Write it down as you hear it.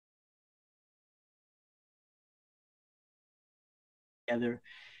together.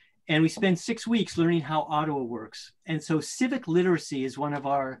 And we spend 6 weeks learning how Ottawa works. And so civic literacy is one of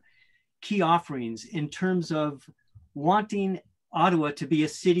our key offerings in terms of wanting Ottawa to be a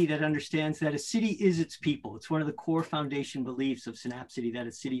city that understands that a city is its people. It's one of the core foundation beliefs of Synapcity, that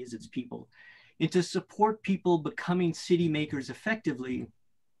a city is its people. And to support people becoming city makers effectively,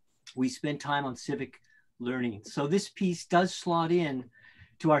 we spend time on civic learning. So this piece does slot in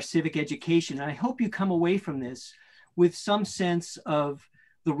to our civic education. And I hope you come away from this with some sense of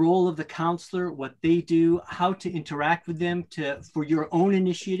the role of the counselor, what they do, how to interact with them for your own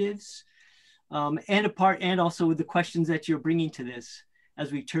initiatives, and also with the questions that you're bringing to this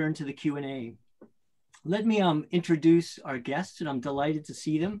as we turn to the Q&A. Let me introduce our guests, and I'm delighted to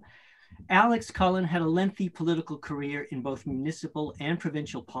see them. Alex Cullen had a lengthy political career in both municipal and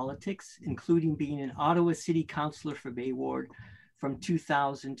provincial politics, including being an Ottawa City Councillor for Bay Ward from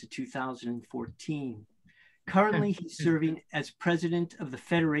 2000 to 2014. Currently, he's serving as president of the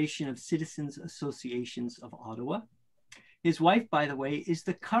Federation of Citizens Associations of Ottawa. His wife, by the way, is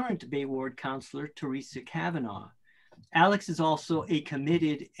the current Bay Ward councillor, Teresa Kavanagh. Alex is also a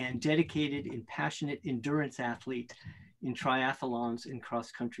committed and dedicated and passionate endurance athlete in triathlons and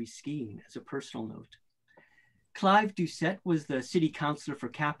cross-country skiing, as a personal note. Clive Doucet was the city councillor for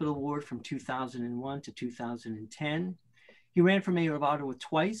Capital Ward from 2001 to 2010. He ran for mayor of Ottawa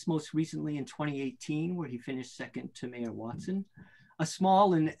twice, most recently in 2018, where he finished second to Mayor Watson. A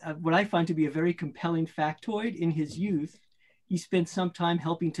small and what I find to be a very compelling factoid, in his youth, he spent some time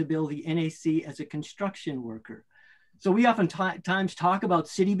helping to build the NAC as a construction worker. So we oftentimes talk about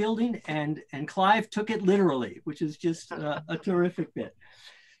city building, and Clive took it literally, which is just a terrific bit.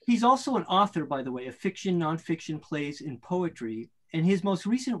 He's also an author, by the way, of fiction, nonfiction plays, and poetry. And his most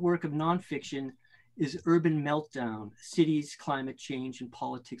recent work of nonfiction is Urban Meltdown, Cities, Climate Change, and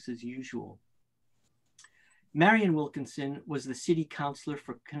Politics as Usual. Marianne Wilkinson was the city councillor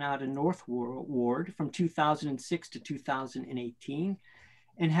for Canada North Ward from 2006 to 2018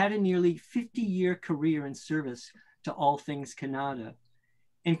 and had a nearly 50-year career in service to all things Canada,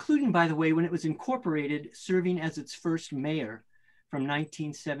 including, by the way, when it was incorporated, serving as its first mayor from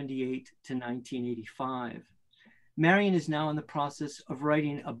 1978 to 1985. Marianne is now in the process of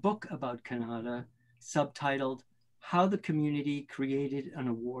writing a book about Canada subtitled How the Community Created an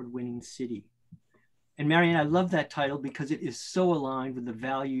Award-Winning City. And Marianne, I love that title because it is so aligned with the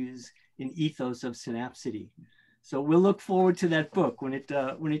values and ethos of Synapcity. So we'll look forward to that book when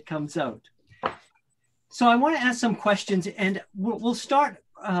it comes out. So I want to ask some questions, and we'll start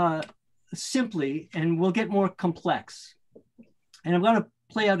simply, and we'll get more complex. And I'm going to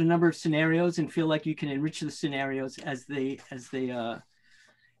play out a number of scenarios and feel like you can enrich the scenarios as they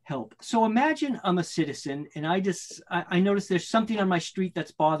help. So imagine I'm a citizen, and I notice there's something on my street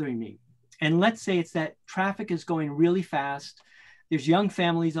that's bothering me. And let's say it's that traffic is going really fast. There's young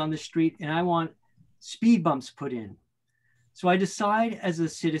families on the street, and I want speed bumps put in. So I decide as a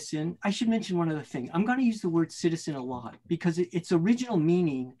citizen, I should mention one other thing. I'm going to use the word citizen a lot because its original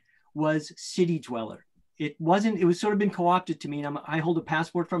meaning was city dweller. It was sort of been co-opted to mean I hold a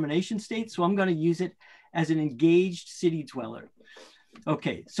passport from a nation state, so I'm going to use it as an engaged city dweller.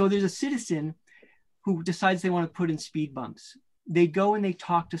 Okay, so there's a citizen who decides they want to put in speed bumps. They go and they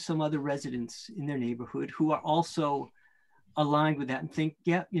talk to some other residents in their neighborhood who are also aligned with that and think,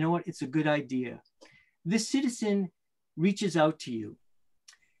 yeah, you know what, it's a good idea. This citizen reaches out to you.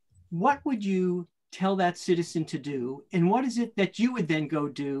 What would you tell that citizen to do? And what is it that you would then go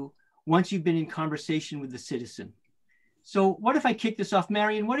do once you've been in conversation with the citizen? So what if I kick this off,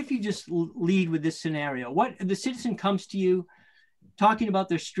 Marianne? What if you just lead with this scenario? What the citizen comes to you talking about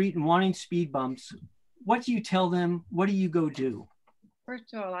their street and wanting speed bumps. What do you tell them? What do you go do?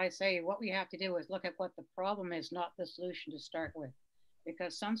 First of all, I say what we have to do is look at what the problem is, not the solution to start with.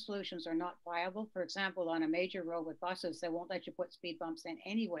 Because some solutions are not viable. For example, on a major road with buses, they won't let you put speed bumps in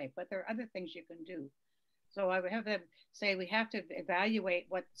anyway, but there are other things you can do. So I would have to say we have to evaluate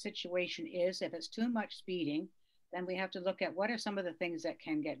what the situation is. If it's too much speeding, then we have to look at what are some of the things that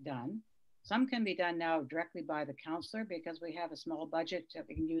can get done. Some can be done now directly by the councillor because we have a small budget that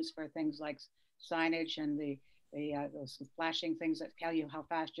we can use for things like signage and those flashing things that tell you how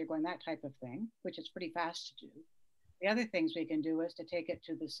fast you're going, that type of thing, which is pretty fast to do. The other things we can do is to take it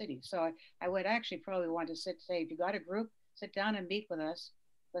to the city. So I would actually probably want to say, if you got a group, sit down and meet with us.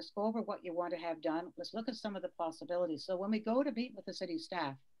 Let's go over what you want to have done. Let's look at some of the possibilities. So when we go to meet with the city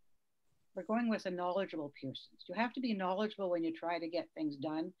staff, we're going with a knowledgeable person. You have to be knowledgeable when you try to get things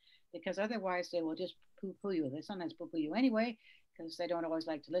done, because otherwise they will just poo-poo you. They sometimes poo-poo you anyway, because they don't always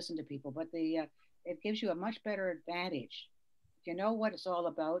like to listen to people, but it gives you a much better advantage. If you know what it's all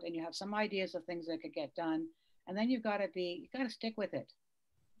about and you have some ideas of things that could get done, And then you got to stick with it.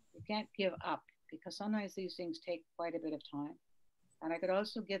 You can't give up, because sometimes these things take quite a bit of time. And I could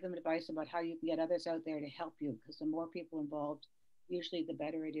also give them advice about how you can get others out there to help you, because the more people involved, usually the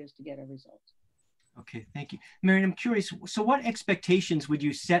better it is to get a result. Okay, thank you. Marianne, I'm curious, so what expectations would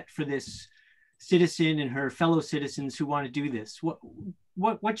you set for this citizen and her fellow citizens who want to do this?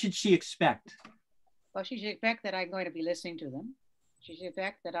 What should she expect? Well, she should expect that I'm going to be listening to them. She should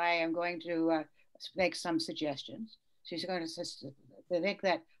expect that I am going to make some suggestions. She's going to think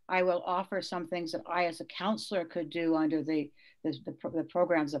that I will offer some things that I, as a councillor, could do under the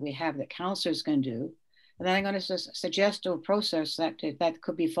programs that we have that councillors can do. And then I'm going to suggest a process that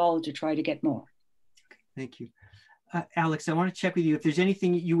could be followed to try to get more. Okay, thank you. Alex, I want to check with you if there's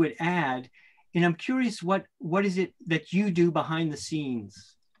anything you would add. And I'm curious, what is it that you do behind the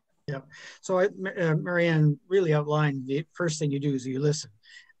scenes? Yeah, so Marianne really outlined the first thing you do is you listen.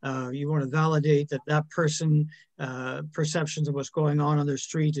 You want to validate that that person perceptions of what's going on their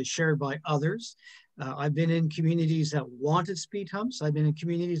street is shared by others. I've been in communities that wanted speed humps. I've been in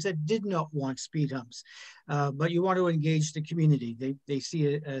communities that did not want speed humps. But you want to engage the community. They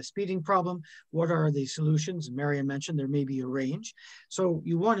see a speeding problem. What are the solutions? Marianne mentioned there may be a range. So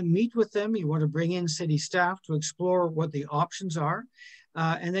you want to meet with them. You want to bring in city staff to explore what the options are.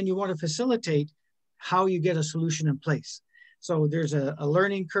 And then you want to facilitate how you get a solution in place. So there's a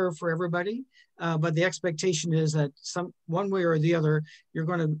learning curve for everybody, but the expectation is that one way or the other, you're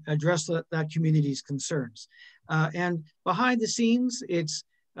going to address that community's concerns. And behind the scenes, it's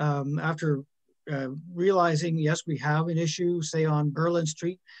after realizing, yes, we have an issue, say on Berlin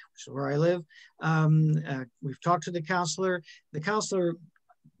Street, which is where I live. We've talked to the councillor. The councillor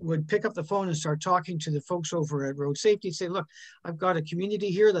would pick up the phone and start talking to the folks over at Road Safety, say, look, I've got a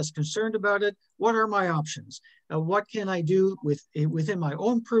community here that's concerned about it. What are my options? What can I do within my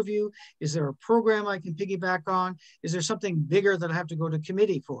own purview? Is there a program I can piggyback on? Is there something bigger that I have to go to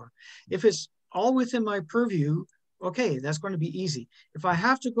committee for? If it's all within my purview, okay, that's going to be easy. If I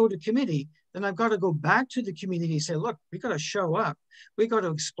have to go to committee, then I've got to go back to the community and say, look, we got to show up. We got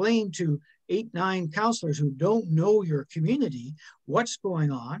to explain to 8, 9 councillors who don't know your community what's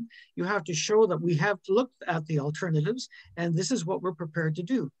going on. You have to show that we have looked at the alternatives and this is what we're prepared to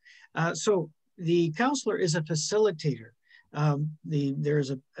do. So the councillor is a facilitator.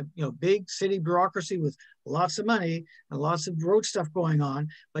 There's a big city bureaucracy with lots of money and lots of road stuff going on,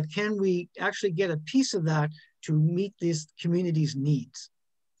 but can we actually get a piece of that to meet this community's needs?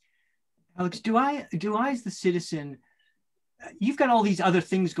 Alex, do I as the citizen, you've got all these other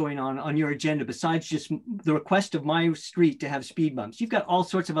things going on your agenda besides just the request of my street to have speed bumps. You've got all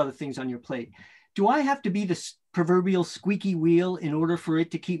sorts of other things on your plate. Do I have to be the proverbial squeaky wheel in order for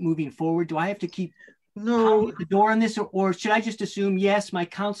it to keep moving forward? Do I have to keep pounding the door on this, or should I just assume, yes, my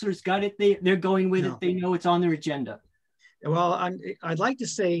councillors got it, they're going with it, they know it's on their agenda? Well, I'd like to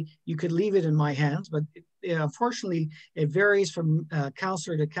say you could leave it in my hands, but unfortunately, it varies from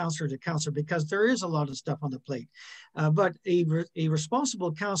councillor to councillor to councillor because there is a lot of stuff on the plate. But a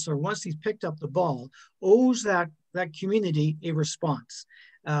responsible councillor, once he's picked up the ball, owes that community a response.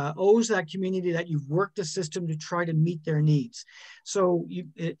 Owes that community that you've worked the system to try to meet their needs. So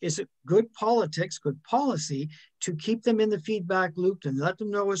is it good politics, good policy to keep them in the feedback loop and let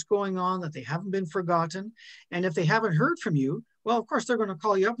them know what's going on, that they haven't been forgotten? And if they haven't heard from you, well, of course, they're going to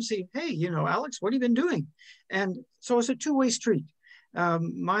call you up and say, hey, Alex, what have you been doing? And so it's a two-way street.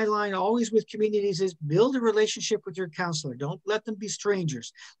 My line always with communities is build a relationship with your councillor. Don't let them be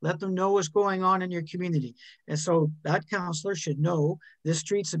strangers. Let them know what's going on in your community. And so that councillor should know this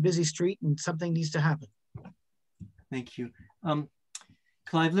street's a busy street and something needs to happen. Thank you.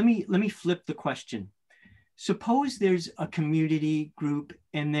 Clive, let me flip the question. Suppose there's a community group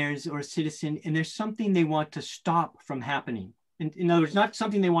or a citizen, and there's something they want to stop from happening. In other words, not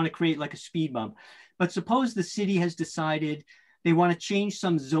something they want to create like a speed bump, but suppose the city has decided they want to change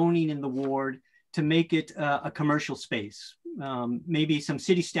some zoning in the ward to make it a commercial space. Maybe some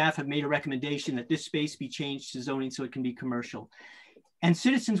city staff have made a recommendation that this space be changed to zoning so it can be commercial. And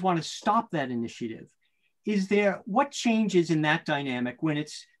citizens want to stop that initiative. What changes in that dynamic when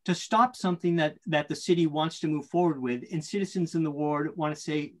it's to stop something that the city wants to move forward with, and citizens in the ward want to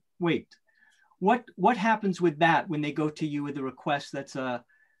say, wait, what happens with that when they go to you with a request that's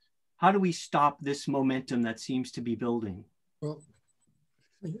how do we stop this momentum that seems to be building? Well,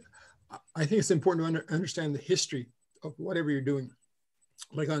 I think it's important to understand the history of whatever you're doing.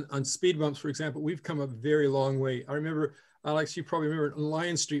 Like on speed bumps, for example, we've come a very long way. I remember, Alex, you probably remember on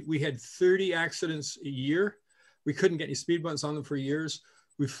Lion Street, we had 30 accidents a year. We couldn't get any speed bumps on them for years.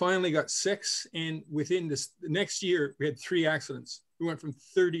 We finally got 6, and within the next year, we had 3 accidents. We went from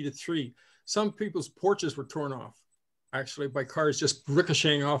 30 to 3. Some people's porches were torn off, actually, by cars just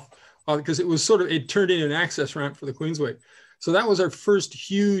ricocheting off, because it was sort of, it turned into an access ramp for the Queensway. So that was our first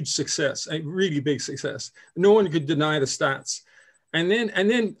huge success, a really big success. No one could deny the stats. And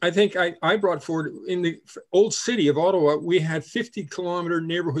then I think I brought forward, in the old city of Ottawa, we had 50-kilometer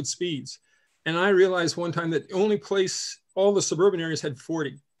neighborhood speeds. And I realized one time that the only place, all the suburban areas had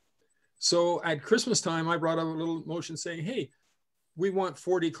 40. So at Christmas time, I brought up a little motion saying, hey, we want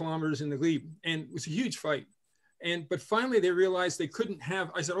 40 kilometers in the glebe. And it was a huge fight. But finally they realized they couldn't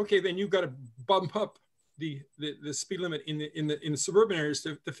have, I said, okay, then you've got to bump up the speed limit in the suburban areas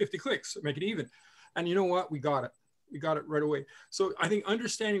to 50 clicks, make it even. And you know what? We got it. We got it right away. So I think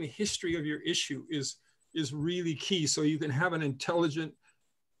understanding the history of your issue is really key, so you can have an intelligent,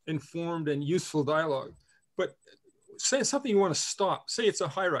 informed, and useful dialogue. But say something you want to stop. Say it's a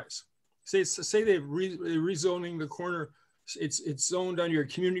high-rise. Say they're rezoning the corner. It's zoned under your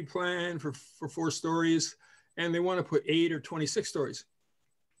community plan for 4 stories, and they want to put 8 or 26 stories.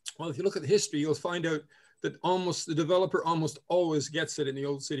 Well, if you look at the history, you'll find out that the developer almost always gets it in the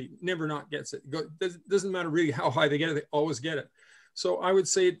old city, never not gets it. Doesn't matter really how high they get it, they always get it. So I would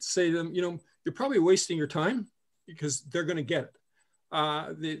say to them, you know, you're probably wasting your time because they're going to get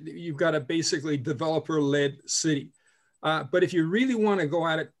it. You've got a basically developer-led city. But if you really want to go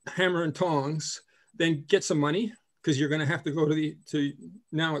at it hammer and tongs, then get some money, because you're going to have to go to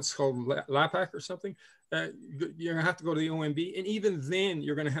now it's called LAPAC or something. You're going to have to go to the OMB. And even then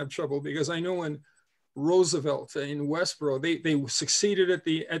you're going to have trouble, because I know in Roosevelt in Westboro, they succeeded at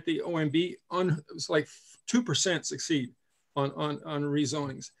the OMB it was like 2% succeed on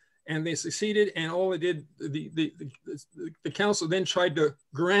rezonings, and they succeeded. And all they did, the council then tried to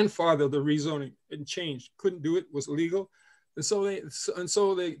grandfather the rezoning and changed, couldn't do it, was illegal, and so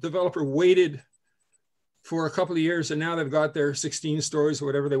the developer waited for a couple of years, and now they've got their 16 stories or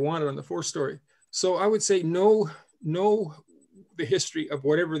whatever they wanted on the 4th story. So I would say know the history of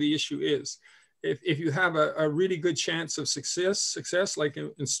whatever the issue is. If you have a really good chance of success like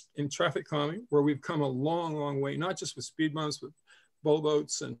in traffic calming, where we've come a long way, not just with speed bumps, but bulb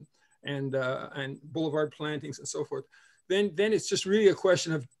outs and boulevard plantings and so forth, then it's just really a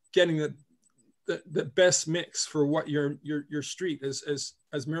question of getting the best mix for what your street, as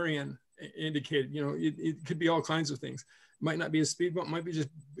Marianne indicated. You know, it could be all kinds of things. It might not be a speed bump, might be just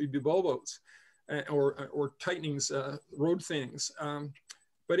bulb outs or tightenings, road things.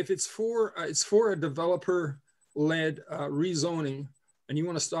 But if it's for a developer-led rezoning, and you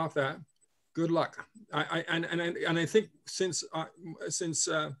want to stop that, good luck. I think since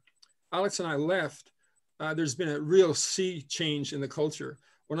Alex and I left, there's been a real sea change in the culture.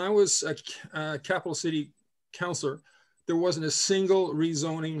 When I was a capital city councillor, there wasn't a single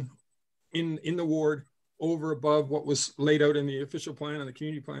rezoning in the ward over above what was laid out in the official plan and the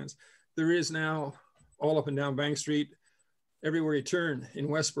community plans. There is now all up and down Bank Street, everywhere you turn in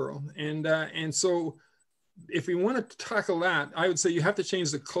Westboro. And so if we want to tackle that, I would say you have to change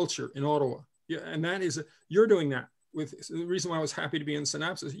the culture in Ottawa. Yeah, and that is, you're doing that. With the reason why I was happy to be in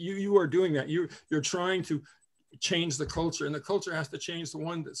Synapcity, you are doing that. You're trying to change the culture, and the culture has to change to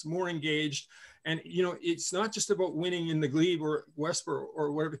one that's more engaged. And you know, it's not just about winning in the glebe or Westboro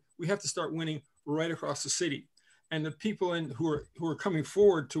or whatever. We have to start winning right across the city. And the people who are coming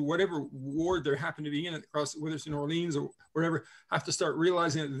forward to whatever ward they happen to be in across, whether it's in Orleans or wherever, have to start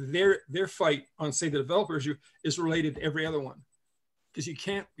realizing that their fight on, say, the developer issue is related to every other one. Because you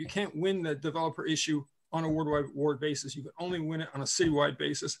can't win the developer issue on a ward basis. You can only win it on a citywide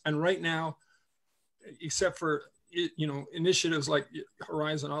basis. And right now, except for initiatives like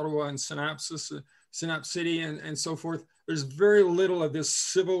Horizon Ottawa and Synapcity and so forth, there's very little of this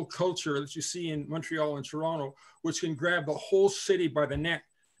civil culture that you see in Montreal and Toronto, which can grab the whole city by the neck,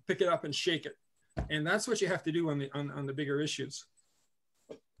 pick it up and shake it. And that's what you have to do on the bigger issues.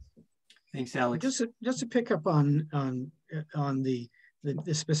 Thanks, Alex. Just to pick up on the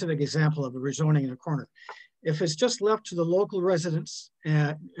specific example of a rezoning in a corner. If it's just left to the local residents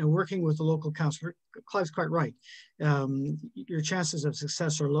and working with the local councillor, Clive's quite right. Your chances of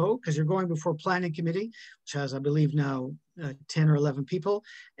success are low because you're going before planning committee, which has, I believe now, 10 or 11 people,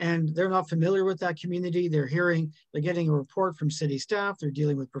 and they're not familiar with that community. They're getting a report from city staff. They're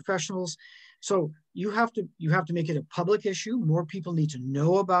dealing with professionals. So you have to make it a public issue. More people need to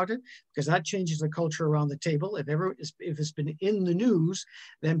know about it because that changes the culture around the table. If it's been in the news,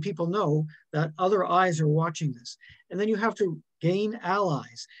 then people know that other eyes are watching this. And then you have to gain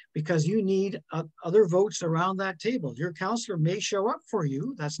allies because you need other votes around that table. Your councillor may show up for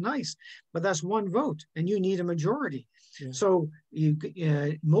you. That's nice, but that's one vote and you need a majority. Yeah. So you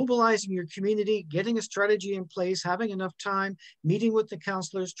mobilizing your community, getting a strategy in place, having enough time, meeting with the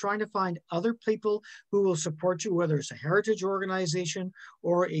councillors, trying to find other people who will support you, whether it's a heritage organization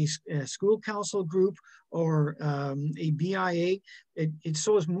or a school council group or a BIA.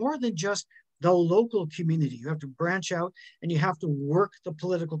 So it's more than just the local community. You have to branch out and you have to work the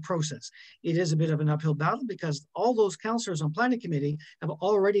political process. It is a bit of an uphill battle because all those councillors on planning committee have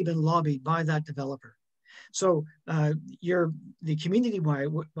already been lobbied by that developer. So the community, by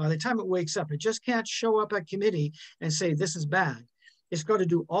the time it wakes up, it just can't show up at committee and say, this is bad. It's got to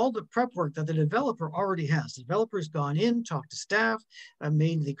do all the prep work that the developer already has. The developer's gone in, talked to staff,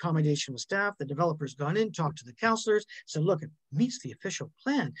 made the accommodation with staff. The developer's gone in, talked to the councillors, said, look, it meets the official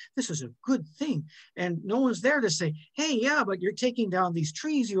plan. This is a good thing. And no one's there to say, hey, yeah, but you're taking down these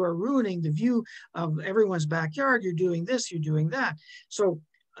trees. You are ruining the view of everyone's backyard. You're doing this, you're doing that. So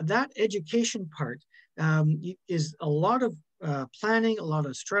that education part is a lot of planning, a lot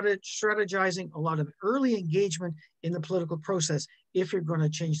of strategizing, a lot of early engagement in the political process if you're going to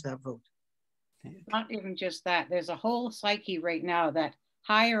change that vote. Not even just that. There's a whole psyche right now that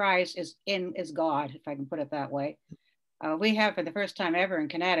high rise is God, if I can put it that way. We have, for the first time ever in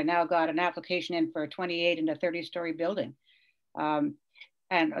Canada, now got an application in for a 28 and a 30-story building. And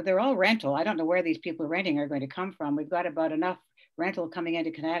they're all rental. I don't know where these people renting are going to come from. We've got about enough rental coming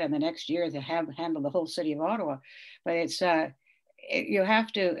into Canada in the next year to handle the whole city of Ottawa. But it's you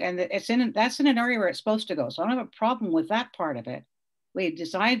have to, and that's in an area where it's supposed to go. So I don't have a problem with that part of it. We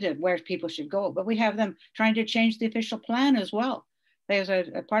decided where people should go, but we have them trying to change the official plan as well. There's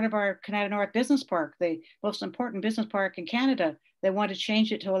a part of our Canada North Business Park, the most important business park in Canada. They want to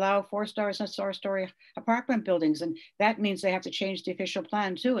change it to allow 4-star and 4-story apartment buildings. And that means they have to change the official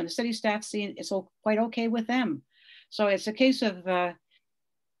plan too. And the city staff see it's quite okay with them. So it's a case of,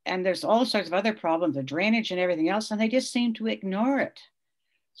 and there's all sorts of other problems, the drainage and everything else, and they just seem to ignore it.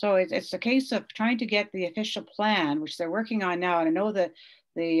 So it's a case of trying to get the official plan, which they're working on now. And I know that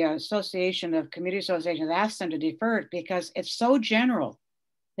the Association of Community Associations asked them to defer it because it's so general.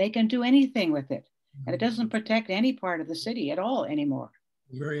 They can do anything with it. And it doesn't protect any part of the city at all anymore.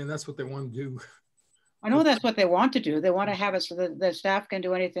 Marianne, that's what they want to do. I know that's what they want to do. They want to have it so that the staff can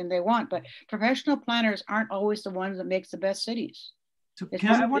do anything they want, but professional planners aren't always the ones that make the best cities. So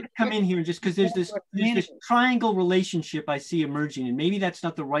I want to come in here just because there's this triangle relationship I see emerging, and maybe that's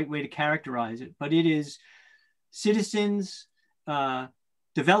not the right way to characterize it, but it is citizens,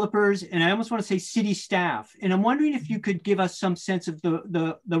 developers, and I almost want to say city staff. And I'm wondering if you could give us some sense of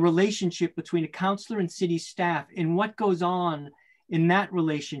the relationship between a councillor and city staff and what goes on in that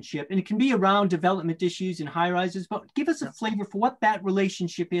relationship. And it can be around development issues and high rises, but give us a flavor for what that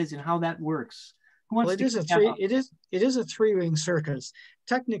relationship is and how that works. Well, it is a three-ring circus.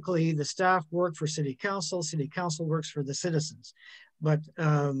 Technically, the staff work for city council works for the citizens. But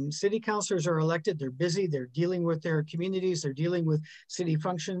city councillors are elected, they're busy, they're dealing with their communities, they're dealing with city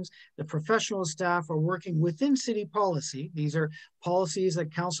functions. The professional staff are working within city policy. These are policies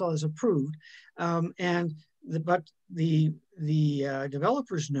that council has approved. But the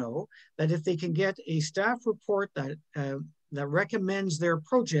developers know that if they can get a staff report that recommends their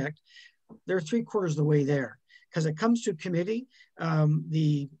project, they're 3/4 of the way there. Because it comes to committee,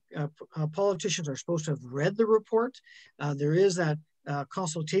 the politicians are supposed to have read the report. There is that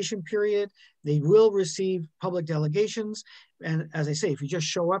consultation period. They will receive public delegations. And as I say, if you just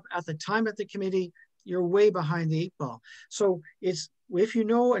show up at the time at the committee, you're way behind the 8 ball. So if you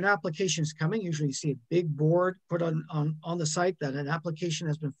know an application is coming, usually you see a big board put on the site that an application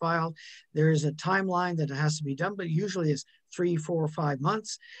has been filed. There is a timeline that it has to be done, but usually it's 3, 4, 5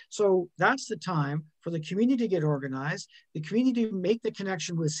 months. So that's the time for the community to get organized, the community to make the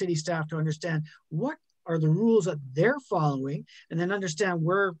connection with city staff to understand what are the rules that they're following, and then understand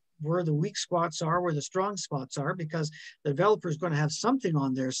where the weak spots are, where the strong spots are, because the developer is going to have something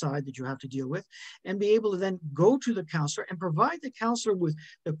on their side that you have to deal with, and be able to then go to the councillor and provide the councillor with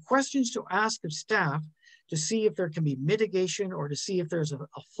the questions to ask of staff to see if there can be mitigation or to see if there's a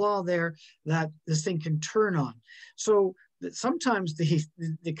flaw there that this thing can turn on. So that sometimes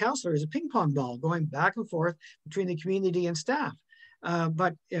the councillor is a ping pong ball going back and forth between the community and staff.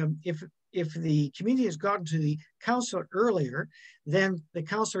 But if the community has gotten to the councillor earlier, then the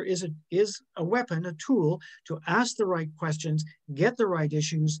councillor is a weapon, a tool to ask the right questions, get the right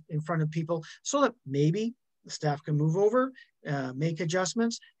issues in front of people so that maybe the staff can move over, make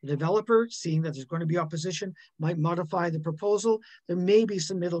adjustments. The developer, seeing that there's going to be opposition, might modify the proposal. There may be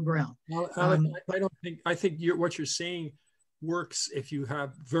some middle ground. Well, I think what you're saying works if you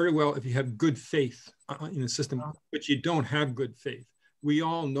have good faith in the system, but you don't have good faith. we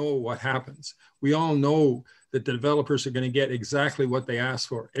all know what happens. We all know that the developers are going to get exactly what they ask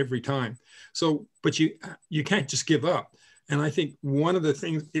for every time. So, but you can't just give up. And I think one of the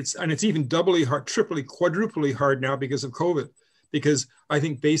things, it's even doubly hard, triply, quadruply hard now because of COVID, because I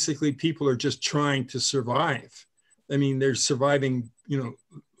think basically people are just trying to survive. I mean, they're surviving,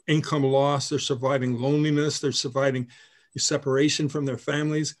 income loss, they're surviving loneliness, they're surviving separation from their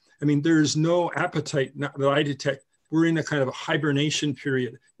families. I mean, there's no appetite that I detect. We're in a kind of a hibernation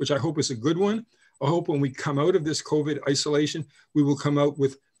period, which I hope is a good one. I hope when we come out of this COVID isolation, we will come out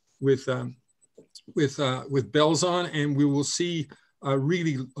with bells on, and we will see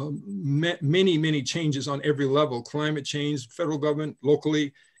really many changes on every level: climate change, federal government,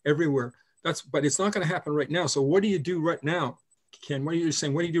 locally, everywhere. But it's not going to happen right now. So what do you do right now, Ken? What are you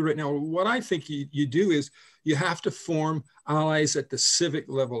saying? What do you do right now? What I think you do is you have to form allies at the civic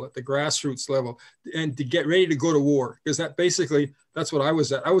level, at the grassroots level, and to get ready to go to war. Because that's what I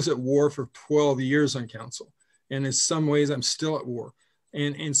was at. I was at war for 12 years on council. And in some ways, I'm still at war.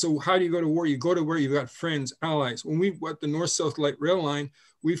 And so how do you go to war? You go to where you've got friends, allies. When we went the North-South Light Rail Line,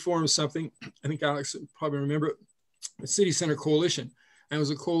 we formed something, I think Alex probably remember, the City Center Coalition. And it was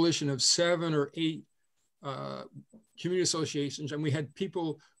a coalition of 7 or 8 community associations. And we had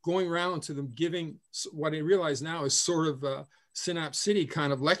people going around to them giving what I realize now is sort of Synapcity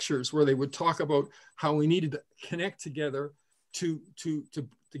kind of lectures, where they would talk about how we needed to connect together to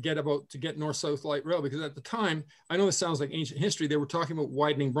get North-South Light Rail. Because at the time, I know this sounds like ancient history, they were talking about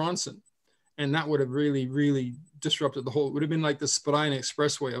widening Bronson. And that would have really disrupted the whole, it would have been like the Spadina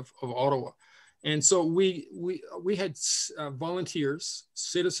Expressway of Ottawa. And so we had volunteers,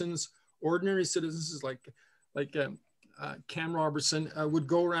 citizens, ordinary citizens like Cam Robertson would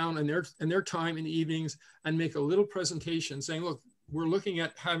go around in their time in the evenings and make a little presentation saying, look, we're looking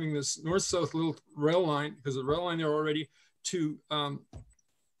at having this north-south little rail line, because the rail line there already, to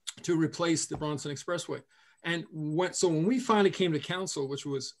replace the Bronson Expressway. And so when we finally came to council, which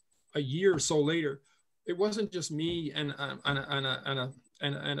was a year or so later, it wasn't just me and a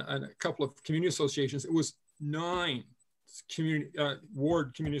couple of community associations. It was 9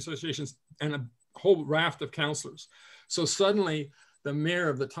 ward community associations and a whole raft of councillors. So suddenly the mayor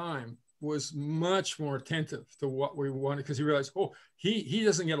of the time was much more attentive to what we wanted, because he realized, oh, he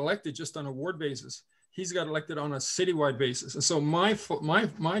doesn't get elected just on a ward basis. He's got elected on a citywide basis. And so my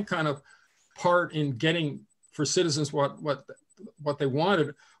kind of part in getting for citizens what they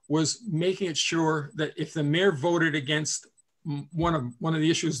wanted was making it sure that if the mayor voted against one of the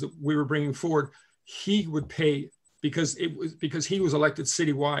issues that we were bringing forward, he would pay, because he was elected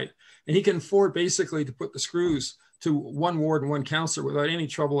citywide, and he can afford basically to put the screws to one ward and one councillor without any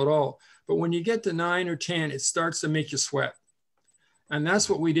trouble at all. But when you get to 9 or 10, it starts to make you sweat. And that's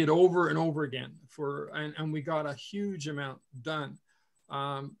what we did over and over again and we got a huge amount done.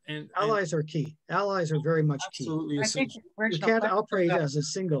 And allies are key. Allies are very much absolutely key. essential. You can't operate as a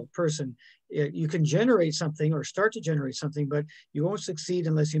single person. You can generate something or start to generate something, but you won't succeed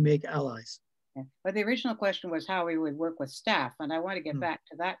unless you make allies. Yeah. But the original question was how we would work with staff. And I want to get back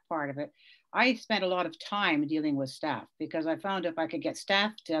to that part of it. I spent a lot of time dealing with staff, because I found if I could get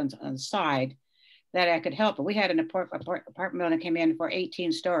staff on the side, that I could help. But we had an apartment building came in for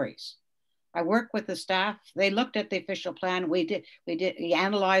 18 stories. I worked with the staff. They looked at the official plan. We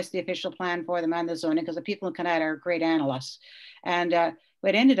analyzed the official plan for them and the zoning, because the people in Canada are great analysts. And it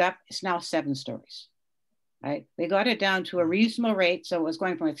ended up, it's now 7 stories. Right? We got it down to a reasonable rate. So it was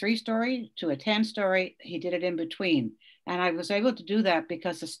going from a 3-story to a 10-story. He did it in between. And I was able to do that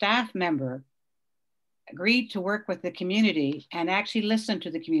because the staff member agreed to work with the community and actually listen to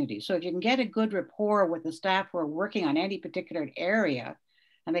the community. So if you can get a good rapport with the staff who are working on any particular area,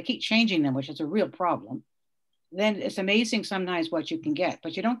 and they keep changing them, which is a real problem, then it's amazing sometimes what you can get,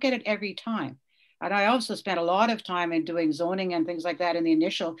 but you don't get it every time. And I also spent a lot of time in doing zoning and things like that in the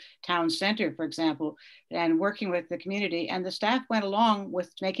initial town center, for example, and working with the community. And the staff went along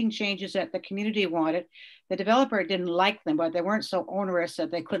with making changes that the community wanted. The developer didn't like them, but they weren't so onerous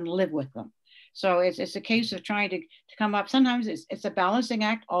that they couldn't live with them. So it's a case of trying to come up. Sometimes it's a balancing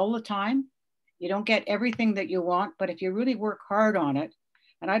act all the time. You don't get everything that you want, but if you really work hard on it,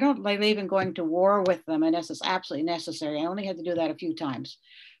 and I don't believe in going to war with them unless it's absolutely necessary. I only had to do that a few times.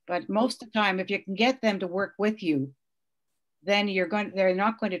 But most of the time, if you can get them to work with you, then they're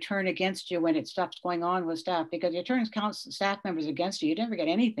not going to turn against you when stuff's going on with staff, because you turn staff members against you, you never get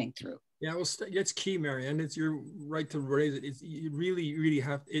anything through. Yeah, well, it's key, Marianne. You're right to raise it. You really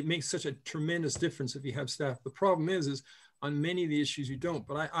have, it makes such a tremendous difference if you have staff. The problem is on many of the issues you don't.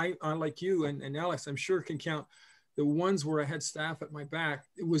 But I like you and Alex, I'm sure can count the ones where I had staff at my back.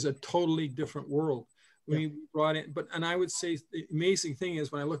 It was a totally different world. We brought in, and I would say the amazing thing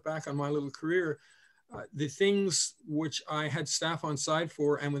is when I look back on my little career, the things which I had staff on side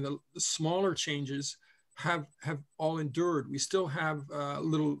for, and when the smaller changes have all endured. We still have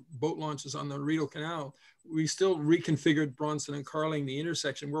little boat launches on the Rideau Canal. We still reconfigured Bronson and Carling, the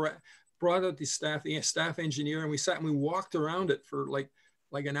intersection. We brought out the staff engineer, and we sat and we walked around it for like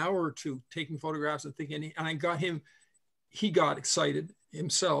an hour or two, taking photographs and thinking, and I got him, he got excited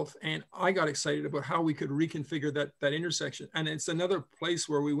himself, and I got excited about how we could reconfigure that intersection. And it's another place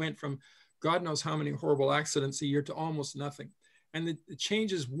where we went from God knows how many horrible accidents a year to almost nothing. And the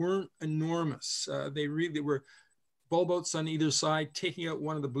changes weren't enormous. They really were bulb outs on either side, taking out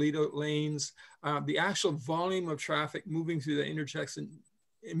one of the bleed out lanes. The actual volume of traffic moving through the intersection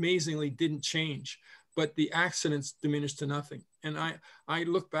amazingly didn't change, but the accidents diminished to nothing. And I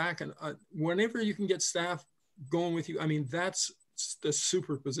look back, and whenever you can get staff going with you, I mean, that's the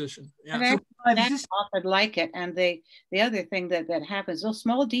superposition. Yeah. And that's often like it. And the other thing that happens, those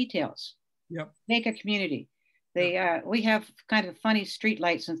small details make a community. We have kind of funny street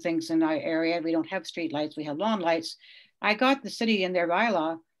lights and things in our area. We don't have street lights, we have lawn lights. I got the city in their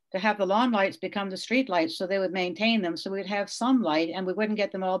bylaw to have the lawn lights become the street lights, so they would maintain them, so we'd have some light and we wouldn't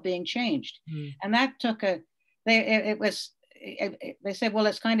get them all being changed. And that took they said, well,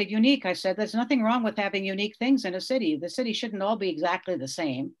 it's kind of unique. I said, there's nothing wrong with having unique things in a city. The city shouldn't all be exactly the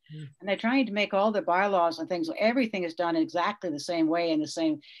same. And they're trying to make all the bylaws and things, everything is done exactly the same way and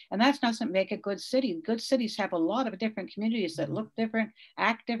that doesn't make a good city. Good cities have a lot of different communities that look different,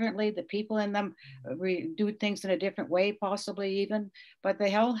 act differently. The people in them do things in a different way, possibly even, but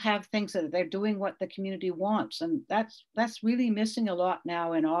they all have things that they're doing what the community wants. And that's really missing a lot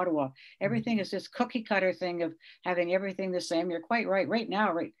now in Ottawa. Everything is this cookie cutter thing of having everything the same. You're quite right. Right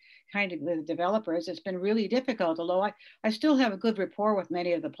now, kind of with developers, it's been really difficult, although I still have a good rapport with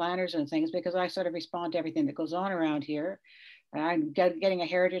many of the planners and things, because I sort of respond to everything that goes on around here. I'm getting a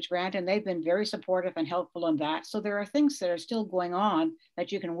heritage grant, and they've been very supportive and helpful in that. So there are things that are still going on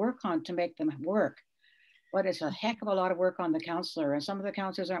that you can work on to make them work. But it's a heck of a lot of work on the councillor, and some of the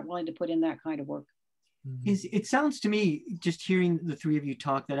councillors aren't willing to put in that kind of work. It sounds to me, just hearing the three of you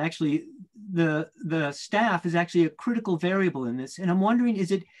talk, that actually the staff is actually a critical variable in this. And I'm wondering,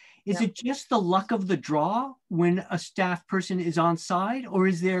 is it just the luck of the draw when a staff person is on side, or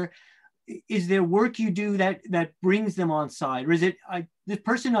is there work you do that brings them on side, or is it the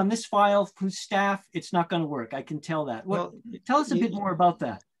person on this file whose staff, it's not going to work? I can tell that. Tell us a bit more about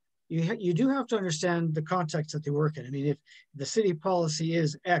that. You do have to understand the context that they work in. I mean, if the city policy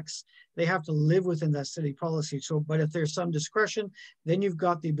is X, they have to live within that city policy. So, but if there's some discretion, then you've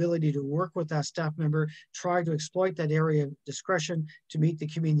got the ability to work with that staff member, try to exploit that area of discretion to meet the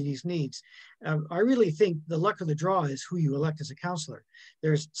community's needs. I really think the luck of the draw is who you elect as a councillor.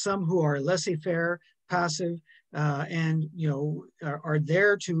 There's some who are laissez-faire, passive, and are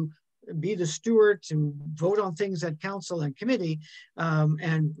there to be the steward, to vote on things at council and committee,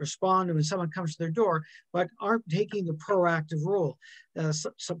 and respond when someone comes to their door, but aren't taking the proactive role.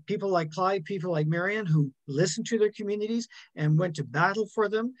 Some people like Clive, people like Marianne, who listened to their communities and went to battle for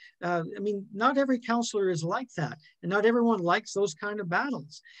them. I mean, not every councillor is like that, and not everyone likes those kind of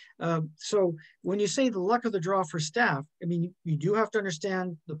battles. So when you say the luck of the draw for staff, I mean, you do have to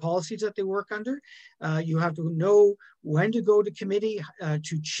understand the policies that they work under. You have to know when to go to committee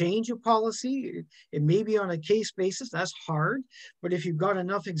to change a policy. It may be on a case basis, that's hard, but if you've got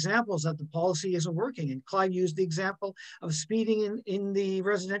enough examples that the policy isn't working, and Clive used the example of speeding in the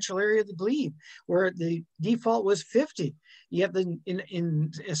residential area of the Glebe, where the default was 50, yet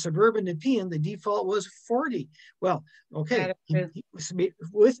in a suburban Nepean, the default was 40. Well, okay,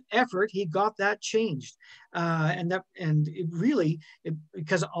 with effort, he got that changed.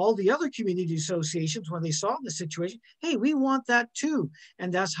 Because all the other community associations, when they saw the situation, hey, we want that too.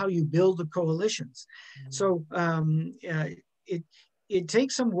 And that's how you build the coalitions. So it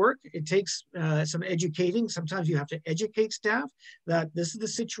takes some work. It takes some educating. Sometimes you have to educate staff that this is the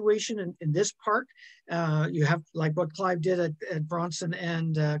situation in this park. You have, like what Clive did at Bronson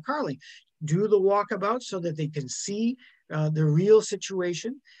and Carling, do the walkabout so that they can see the real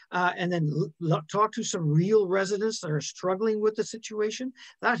situation, and then talk to some real residents that are struggling with the situation.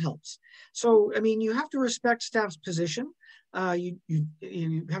 That helps. So, I mean, you have to respect staff's position. You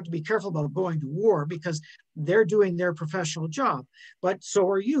have to be careful about going to war, because they're doing their professional job, but so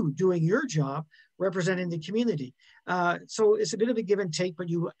are you doing your job representing the community. So it's a bit of a give and take, but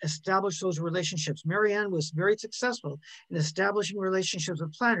you establish those relationships. Marianne was very successful in establishing relationships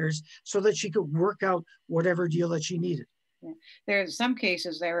with planners so that she could work out whatever deal that she needed. Yeah. There are some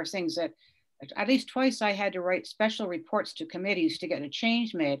cases, there are things that at least twice I had to write special reports to committees to get a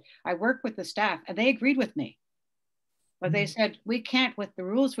change made. I worked with the staff and they agreed with me. But they said, we can't, with the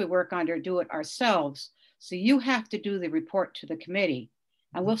rules we work under, do it ourselves. So you have to do the report to the committee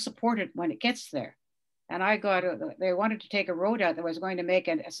and we'll support it when it gets there. And they wanted to take a road out that was going to make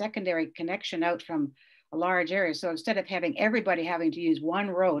a secondary connection out from a large area. So instead of having everybody having to use one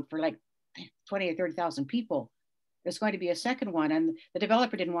road for like 20 or 30,000 people, there's going to be a second one. And the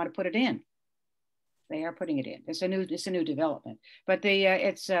developer didn't want to put it in. They are putting it in. It's a new development. But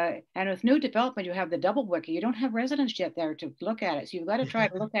and with new development, you have the double wiki. You don't have residents yet there to look at it. So you've got to try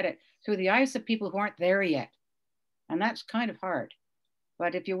to look at it through the eyes of people who aren't there yet. And that's kind of hard.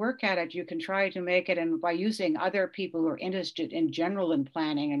 But if you work at it, you can try to make it, and by using other people who are interested in general in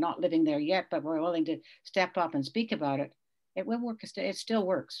planning and not living there yet, but were willing to step up and speak about it, it will work. It still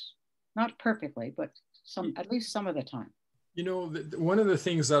works. Not perfectly, but at least some of the time. You know, one of the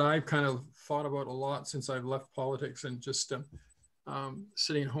things that I've kind of thought about a lot since I've left politics and just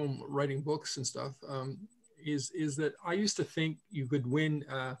sitting at home writing books and stuff is that I used to think you could win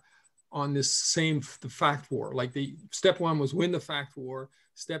on this the fact war. Like step one was win the fact war.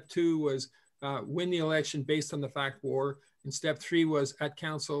 Step two was win the election based on the fact war. And step three was at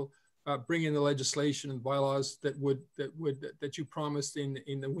council, bring in the legislation and bylaws that you promised in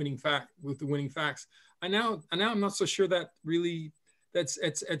the winning facts. And now I'm not so sure that really it's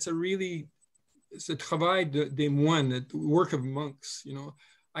a travail des moines, the work of monks. You know,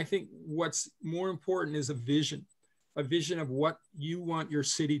 I think what's more important is a vision of what you want your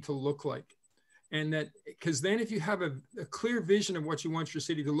city to look like. And that, because then if you have a clear vision of what you want your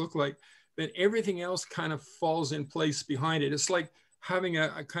city to look like, then everything else kind of falls in place behind it. It's like having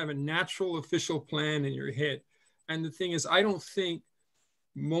a kind of a natural official plan in your head. And the thing is, I don't think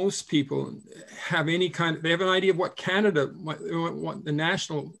most people have they have an idea of what Canada, what the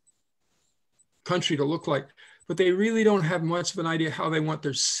national country to look like, but they really don't have much of an idea how they want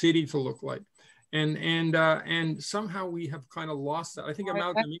their city to look like. And somehow we have kind of lost that. I think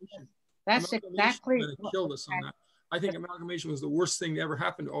amalgamation. That's exactly what killed us on that. I think amalgamation was the worst thing that ever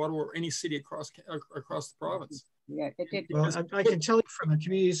happened to Ottawa or any city across the province. Yeah, it did. Well, I can tell you from a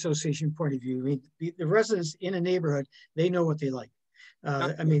community association point of view, I mean, the residents in a neighborhood, they know what they like.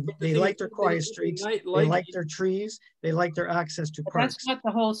 I mean, they like their quiet streets, they like their trees, they like their access to parks. That's not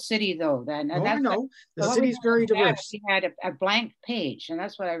the whole city, though. Then I know the city's very diverse. We had a blank page, and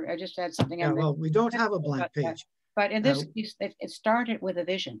that's what I just had something. Yeah, well, we don't have a blank page. But in this case, it started with a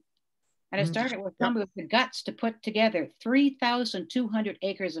vision, and it started with somebody with the guts to put together 3,200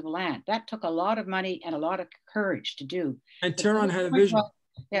 acres of land. That took a lot of money and a lot of courage to do. And Tehran had a vision.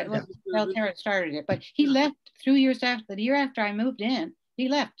 Yeah, Tehran started it, but he left 2 years after. The year after I moved in, he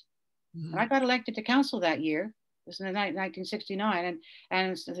left. And I got elected to council that year. It was in 1969,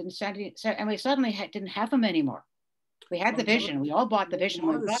 and we suddenly didn't have him anymore. We had the vision. We all bought the vision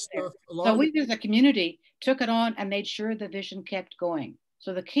when we got there. So we, as a community, took it on and made sure the vision kept going.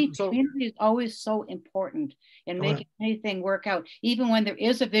 So the community is always so important in making anything work out. Even when there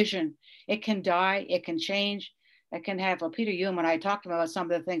is a vision, it can die, it can change. It can have, well, Peter Hume, when I talked about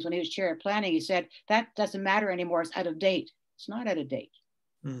some of the things when he was chair of planning, he said, that doesn't matter anymore, it's out of date. It's not out of date.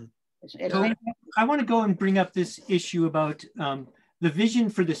 So I want to go and bring up this issue about the vision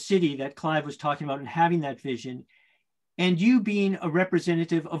for the city that Clive was talking about and having that vision, and you being a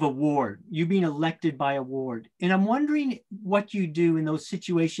representative of a ward, you being elected by a ward. And I'm wondering what you do in those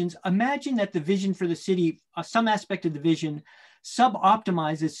situations. Imagine that the vision for the city, some aspect of the vision,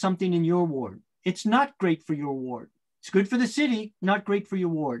 sub-optimizes something in your ward. It's not great for your ward. It's good for the city, not great for your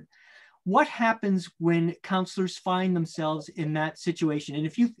ward. What happens when councillors find themselves in that situation?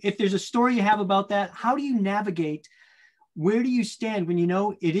 And if there's a story you have about that, how do you navigate? Where do you stand when you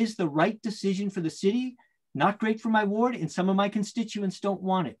know it is the right decision for the city, not great for my ward, and some of my constituents don't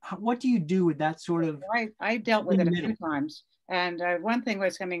want it? What do you do with that sort of? I dealt with it a few times. And one thing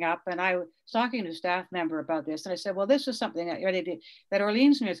was coming up, and I was talking to a staff member about this, and I said, well, this is something that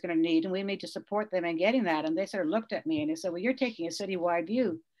Orleans is going to need, and we need to support them in getting that. And they sort of looked at me and they said, well, you're taking a citywide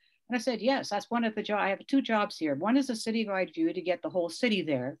view. And I said, yes, that's one of the jobs. I have two jobs here. One is a citywide view to get the whole city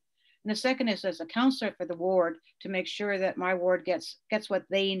there. And the second is as a councillor for the ward to make sure that my ward gets what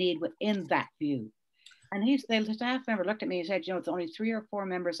they need within that view. And the staff member looked at me and said, you know, it's only 3 or 4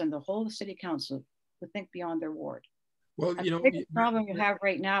 members in the whole city council who think beyond their ward. Well, the biggest problem you have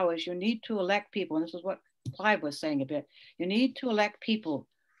right now is you need to elect people, and this is what Clive was saying a bit, you need to elect people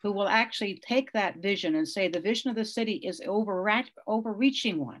who will actually take that vision and say the vision of the city is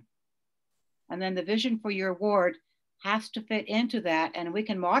overreaching one. And then the vision for your ward has to fit into that, and we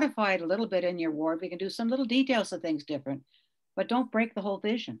can modify it a little bit in your ward. We can do some little details of things different, but don't break the whole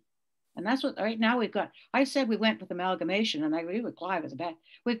vision. And that's what right now we've got. I said we went with amalgamation, and I agree with Clive, it's bad.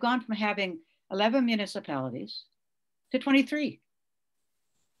 We've gone from having 11 municipalities to 23.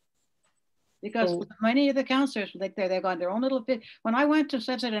 Because many of the councillors, like they've got their own little bit. When I went to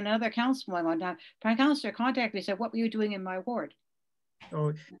such another council one time, my councillor contacted me and said, "What were you doing in my ward?"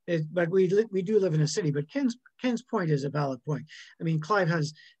 So, but we do live in a city. But Ken's point is a valid point. I mean, Clive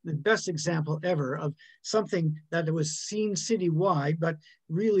has the best example ever of something that was seen citywide, but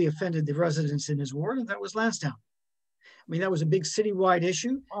really offended the residents in his ward, and that was Lansdowne. I mean, that was a big citywide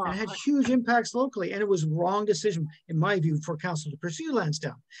issue and it had huge impacts locally. And it was wrong decision, in my view, for council to pursue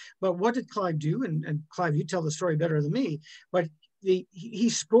Lansdowne. But what did Clive do? And Clive, you tell the story better than me. But he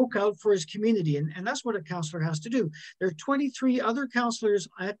spoke out for his community, and that's what a councillor has to do. There are 23 other councillors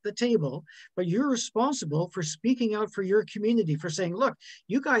at the table, but you're responsible for speaking out for your community, for saying, look,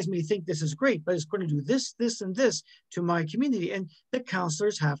 you guys may think this is great, but it's going to do this, this, and this to my community. And the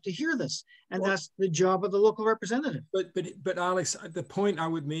councillors have to hear this. And that's the job of the local representative. But Alex, the point I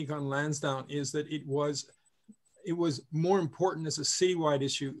would make on Lansdowne is that it was more important as a citywide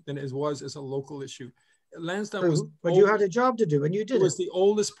issue than it was as a local issue. Lansdowne was, but you had a job to do, and you did. It was the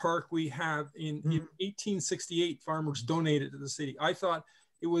oldest park we have. In 1868, farmers donated to the city. I thought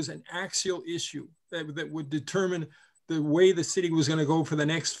it was an axial issue that would determine the way the city was going to go for the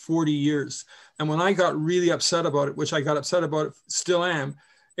next 40 years. And when I got really upset about it, which I got upset about it, still am,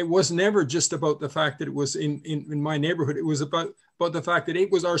 it was never just about the fact that it was in my neighborhood. It was about the fact that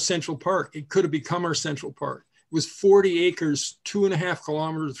it was our central park. It could have become our central park. It was 40 acres, 2.5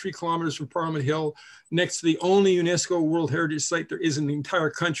 kilometers, 3 kilometers from Parliament Hill, next to the only UNESCO World Heritage Site there is in the entire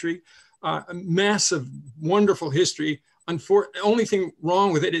country. A massive, wonderful history. The only thing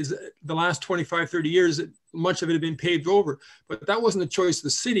wrong with it is the last 25, 30 years, much of it had been paved over. But that wasn't a choice of the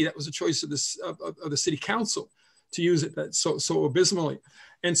city. That was a choice of the city council to use it so abysmally.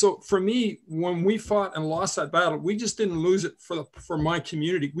 And so for me, when we fought and lost that battle, we just didn't lose it for my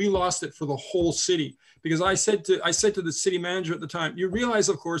community. We lost it for the whole city. Because I said to the city manager at the time, you realize,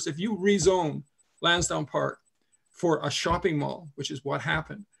 of course, if you rezone Lansdowne Park for a shopping mall, which is what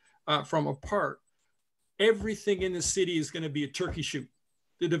happened, from a park, everything in the city is going to be a turkey shoot.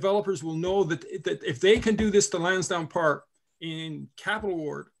 The developers will know that if they can do this to Lansdowne Park in Capital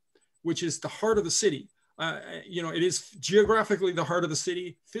Ward, which is the heart of the city, it is geographically the heart of the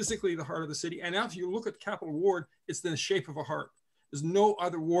city, physically the heart of the city. And now if you look at Capital Ward, it's in the shape of a heart. There's no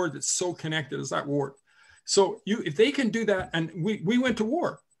other ward that's so connected as that ward. So if they can do that, and we went to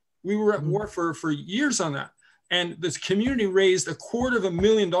war. We were at war for years on that. And this community raised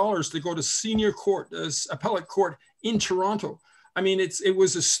 $250,000 to go to senior court, appellate court in Toronto. I mean, it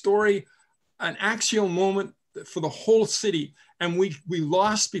was a story, an axial moment for the whole city. And we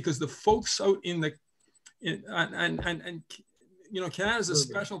lost because the folks out Canada's a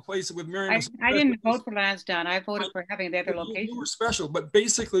special place with Marianne. I didn't vote for Lansdowne. I voted for having the other location. You were special, but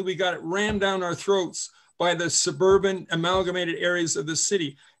basically we got it rammed down our throats by the suburban amalgamated areas of the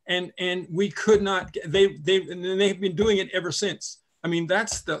city. And we could not, they've been doing it ever since. I mean,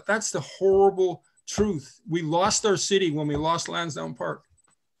 that's the horrible truth. We lost our city when we lost Lansdowne Park.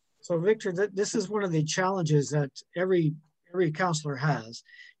 So Victor, this is one of the challenges that every councillor has.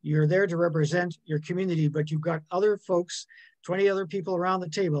 You're there to represent your community, but you've got other folks, 20 other people around the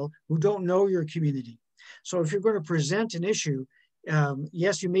table who don't know your community. So if you're going to present an issue,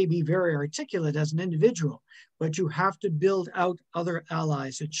 yes, you may be very articulate as an individual, but you have to build out other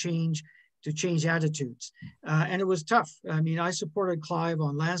allies to change attitudes. And it was tough. I mean, I supported Clive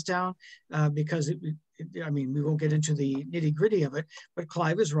on Lansdowne because we won't get into the nitty gritty of it, but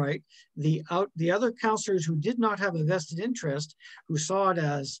Clive is right. The other councillors who did not have a vested interest, who saw it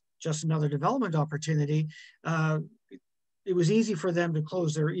as just another development opportunity, it was easy for them to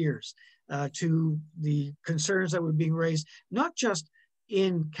close their ears to the concerns that were being raised, not just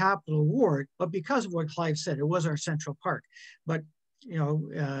in Capital Ward, but because of what Clive said, it was our central park. But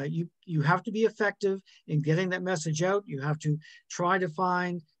you have to be effective in getting that message out. You have to try to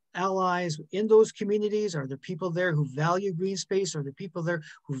find allies in those communities. Are there people there who value green space? Are there people there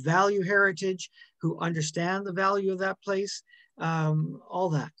who value heritage, who understand the value of that place? All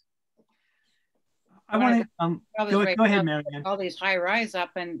that. I want to go ahead, Marianne. All these high rise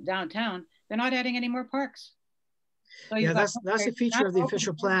up in downtown, they're not adding any more parks. So yeah, that's a feature of the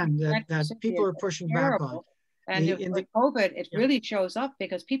official plan that people are pushing back on. And with COVID, it really shows up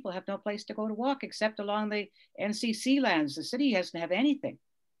because people have no place to go to walk except along the NCC lands. The city doesn't have anything.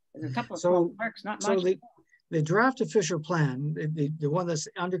 There's a couple of small parks, not much. So the draft official plan, the one that's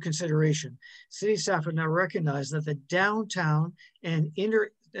under consideration, city staff have now recognized that the downtown and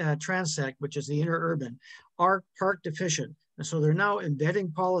inner transect, which is the inner urban, are park deficient. And so they're now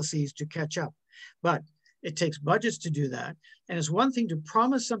embedding policies to catch up. But it takes budgets to do that. And it's one thing to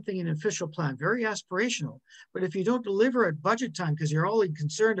promise something in an official plan, very aspirational. But if you don't deliver at budget time, because you're only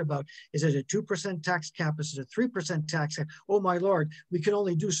concerned about, is it a 2% tax cap? Is it a 3% tax cap? Oh my Lord, we can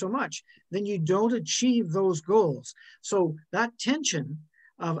only do so much. Then you don't achieve those goals. So that tension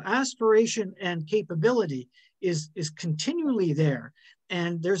of aspiration and capability is continually there.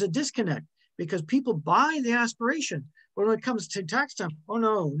 And there's a disconnect because people buy the aspiration. But when it comes to tax time, oh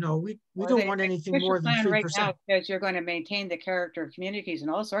no, we don't want anything more than 3%. Right now, because you're going to maintain the character of communities and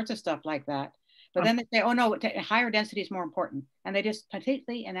all sorts of stuff like that. But then they say, oh no, higher density is more important. And they just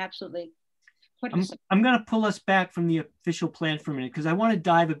completely and absolutely put it. I'm going to pull us back from the official plan for a minute, because I want to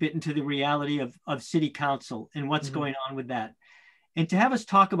dive a bit into the reality of city council and what's going on with that. And to have us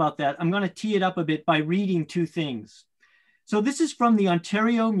talk about that, I'm going to tee it up a bit by reading two things. So this is from the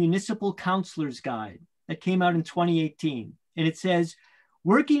Ontario Municipal Councillors Guide that came out in 2018. And it says,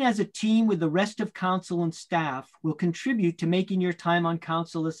 working as a team with the rest of council and staff will contribute to making your time on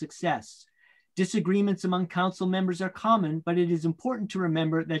council a success. Disagreements among council members are common, but it is important to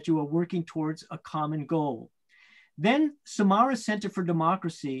remember that you are working towards a common goal. Then Samara Centre for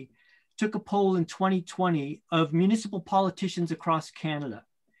Democracy took a poll in 2020 of municipal politicians across Canada.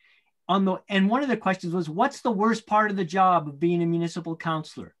 And one of the questions was, what's the worst part of the job of being a municipal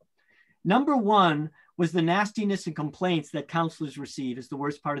councillor? Number one was the nastiness and complaints that councillors receive is the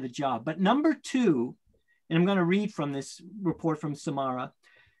worst part of the job. But number two, and I'm going to read from this report from Samara,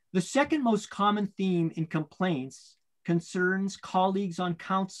 the second most common theme in complaints concerns colleagues on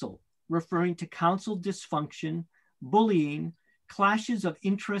council, referring to council dysfunction, bullying, clashes of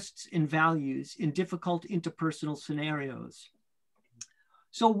interests and values in difficult interpersonal scenarios.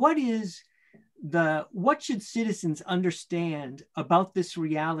 So what should citizens understand about this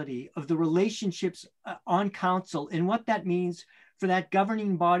reality of the relationships on council and what that means for that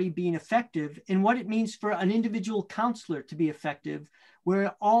governing body being effective and what it means for an individual councillor to be effective,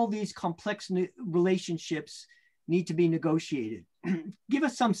 where all these complex relationships need to be negotiated? Give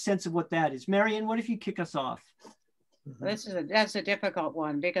us some sense of what that is. Marianne, what if you kick us off? That's a difficult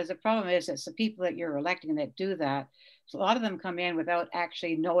one, because the problem is it's the people that you're electing that do that. So a lot of them come in without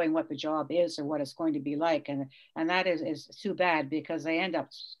actually knowing what the job is or what it's going to be like. And that is too bad, because they end up,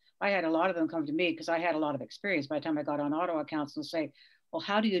 I had a lot of them come to me because I had a lot of experience by the time I got on Ottawa Council and say, well,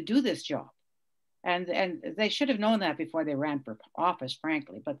 how do you do this job? And they should have known that before they ran for office,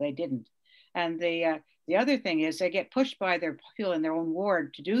 frankly, but they didn't. And the other thing is they get pushed by their people in their own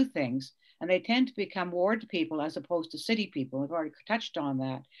ward to do things. And they tend to become ward people as opposed to city people. We've already touched on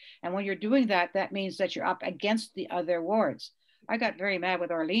that. And when you're doing that, that means that you're up against the other wards. I got very mad with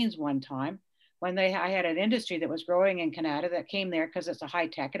Orleans one time when I had an industry that was growing in Canada that came there because it's a high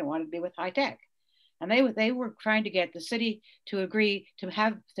tech and it wanted to be with high tech. And they were trying to get the city to agree to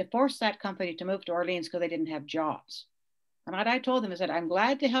force that company to move to Orleans because they didn't have jobs. And what I told them is that I'm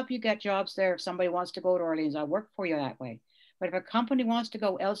glad to help you get jobs there. If somebody wants to go to Orleans, I'll work for you that way. But if a company wants to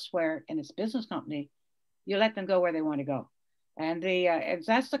go elsewhere and it's a business company, you let them go where they want to go. And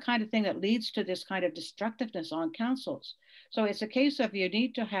that's the kind of thing that leads to this kind of destructiveness on councils. So it's a case of you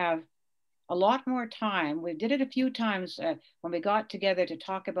need to have a lot more time. We did it a few times when we got together to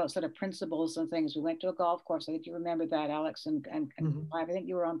talk about sort of principles and things. We went to a golf course. I think you remember that, Alex, and Clive. I think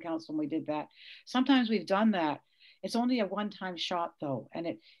you were on council when we did that. Sometimes we've done that. It's only a one-time shot though. And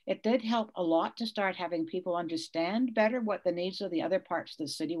it did help a lot to start having people understand better what the needs of the other parts of the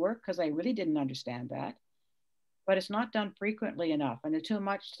city were, because I really didn't understand that. But it's not done frequently enough. And too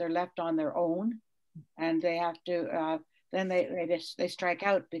much, they're left on their own and they have to, then they strike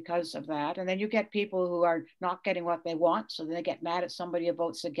out because of that. And then you get people who are not getting what they want. So then they get mad at somebody who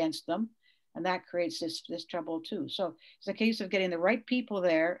votes against them. And that creates this trouble too. So it's a case of getting the right people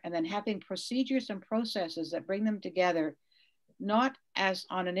there and then having procedures and processes that bring them together, not as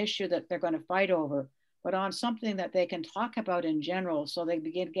on an issue that they're going to fight over, but on something that they can talk about in general, so they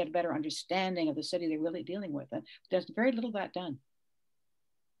begin to get a better understanding of the city they're really dealing with. And there's very little of that done.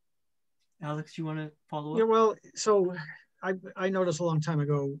 Alex, you want to follow up? Yeah, well, so I noticed a long time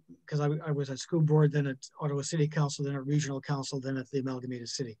ago, because I was at school board, then at Ottawa City Council, then at Regional Council, then at the Amalgamated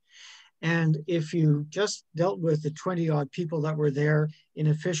City. And if you just dealt with the 20 odd people that were there in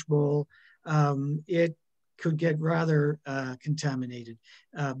a fishbowl, it could get rather contaminated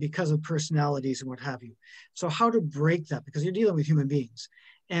because of personalities and what have you. So how to break that? Because you're dealing with human beings.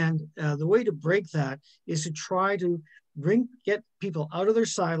 And the way to break that is to try to get people out of their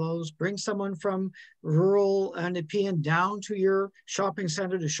silos, bring someone from rural Nepean down to your shopping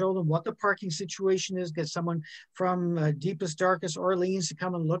center to show them what the parking situation is, get someone from deepest, darkest Orleans to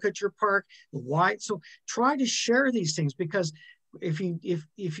come and look at your park, why. So try to share these things, because if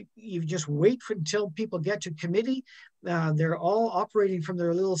you just wait until people get to committee, they're all operating from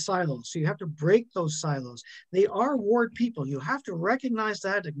their little silos. So you have to break those silos. They are ward people. You have to recognize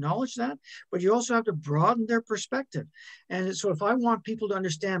that, acknowledge that, but you also have to broaden their perspective. And so if I want people to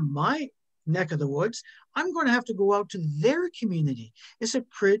understand my neck of the woods, I'm going to have to go out to their community. It's a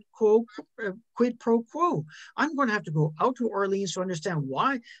quid pro quo. I'm going to have to go out to Orleans to understand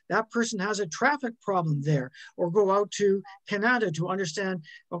why that person has a traffic problem there, or go out to Canada to understand,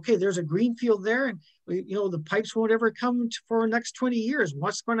 okay, there's a green field there, and the pipes won't ever come for the next 20 years.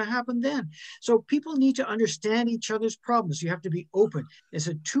 What's going to happen then? So people need to understand each other's problems. You have to be open. It's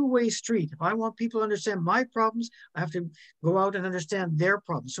a two-way street. If I want people to understand my problems, I have to go out and understand their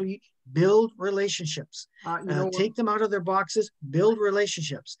problems. So you build relationships. Take them out of their boxes, build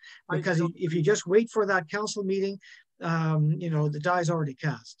relationships. Because if you just wait for that council meeting, the die's already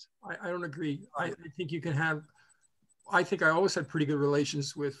cast. I don't agree. I think you can have, I think I always had pretty good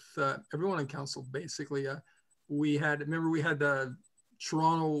relations with everyone in council, basically. We had the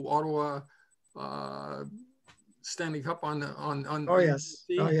Toronto, Ottawa Stanley Cup on. Oh, yes.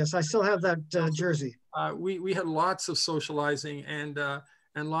 Oh, yes. I still have that jersey. We had lots of socializing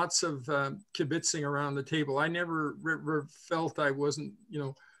and lots of kibitzing around the table. I never felt I wasn't,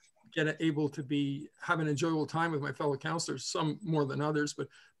 able to have an enjoyable time with my fellow councillors, some more than others.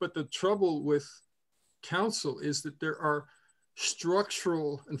 But the trouble with council is that there are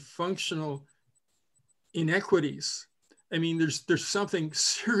structural and functional inequities. I mean, there's something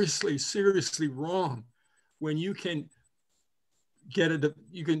seriously wrong when you can get the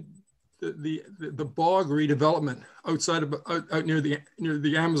bog redevelopment out near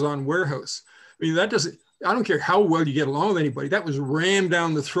the Amazon warehouse. I mean, I don't care how well you get along with anybody. That was rammed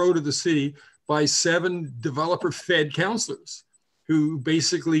down the throat of the city by 7 developer-fed councillors who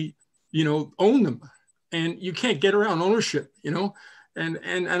basically, own them. And you can't get around ownership, and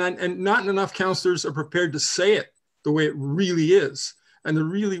not enough councillors are prepared to say it the way it really is. And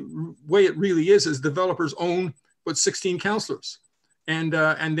the way it really is developers own but 16 councillors, and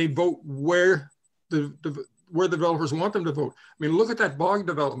they vote where the developers want them to vote. I mean, look at that bog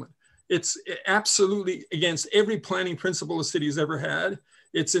development. It's absolutely against every planning principle the city has ever had.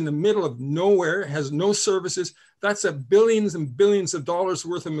 It's in the middle of nowhere, has no services. That's a billions and billions of dollars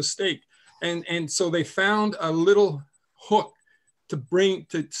worth of mistake. And so they found a little hook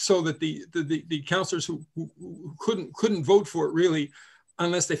so that the councillors who couldn't vote for it really,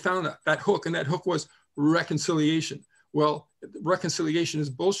 unless they found that hook, and that hook was reconciliation. Well, reconciliation is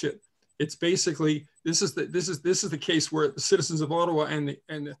bullshit. It's basically this is the case where the citizens of Ottawa and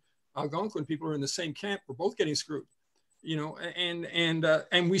the Algonquin people are in the same camp. We're both getting screwed,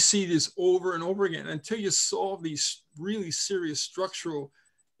 and we see this over and over again until you solve these really serious structural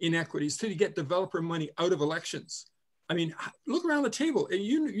inequities, till you get developer money out of elections. I mean, look around the table.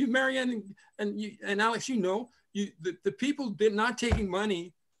 You Marianne, and Alex, the people not taking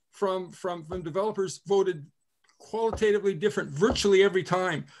money from developers voted qualitatively different virtually every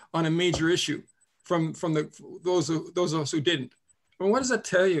time on a major issue from those of us who didn't. And what does that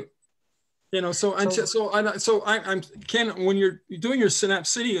tell you? I'm Ken, when you're doing your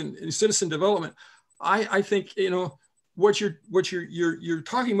Synapcity and citizen development, I think what you're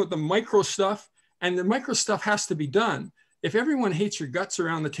talking about, the micro stuff, and the micro stuff has to be done. If everyone hates your guts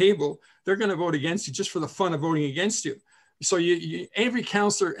around the table, they're going to vote against you just for the fun of voting against you. So every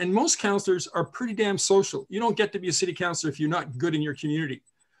councillor, and most councillors are pretty damn social. You don't get to be a city councillor if you're not good in your community.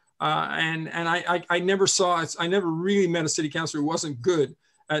 I never really met a city councillor who wasn't good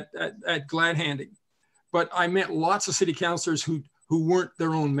at glad handing, but I met lots of city councillors who weren't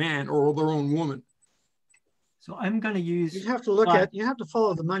their own man or their own woman. So I'm going to use. You have to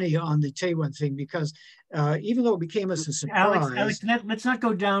follow the money on the Taywin thing, because even though it became us a surprise. Alex, let's not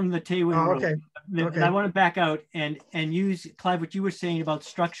go down the Taywin road. Okay. Okay. I want to back out and use, Clive, what you were saying about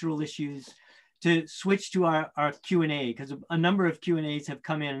structural issues to switch to our Q&A, because a number of Q&As have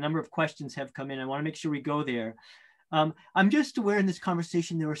come in, a number of questions have come in. I want to make sure we go there. I'm just aware in this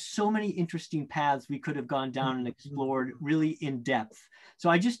conversation, there are so many interesting paths we could have gone down and explored really in depth. So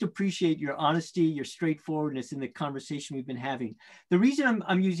I just appreciate your honesty, your straightforwardness in the conversation we've been having. The reason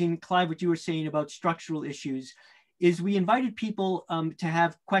I'm using, Clive, what you were saying about structural issues is we invited people to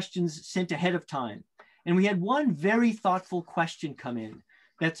have questions sent ahead of time. And we had one very thoughtful question come in.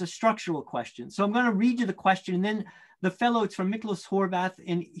 That's a structural question. So I'm going to read you the question, and then the fellow, it's from Miklos Horvath,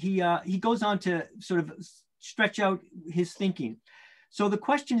 and he goes on to sort of stretch out his thinking. So the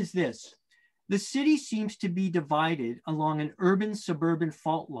question is this: the city seems to be divided along an urban-suburban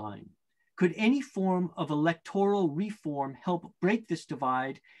fault line. Could any form of electoral reform help break this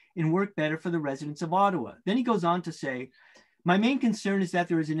divide and work better for the residents of Ottawa? Then he goes on to say, my main concern is that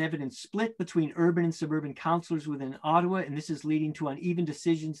there is an evident split between urban and suburban councillors within Ottawa, and this is leading to uneven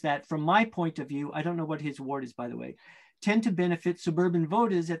decisions that, from my point of view, I don't know what his ward is, by the way, tend to benefit suburban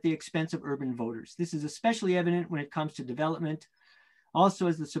voters at the expense of urban voters. This is especially evident when it comes to development. Also,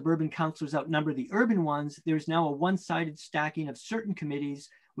 as the suburban councillors outnumber the urban ones, there's now a one-sided stacking of certain committees,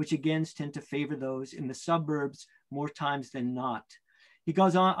 which again tend to favor those in the suburbs more times than not. He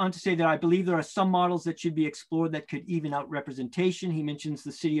goes on to say that I believe there are some models that should be explored that could even out representation. He mentions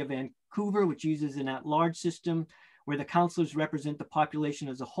the city of Vancouver, which uses an at-large system where the councillors represent the population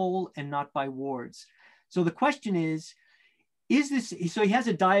as a whole and not by wards. So the question is this, so he has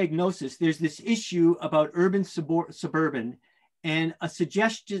a diagnosis. There's this issue about urban suburban and a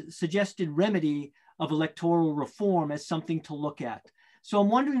suggested remedy of electoral reform as something to look at. So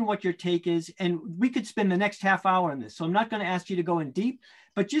I'm wondering what your take is, and we could spend the next half hour on this. So I'm not going to ask you to go in deep,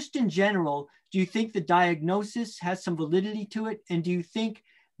 but just in general, do you think the diagnosis has some validity to it? And do you think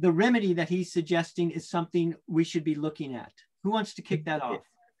the remedy that he's suggesting is something we should be looking at? Who wants to kick that off?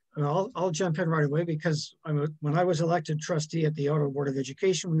 I'll jump in right away because when I was elected trustee at the Ottawa Board of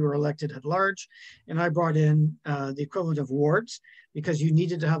Education, we were elected at large, and I brought in the equivalent of wards because you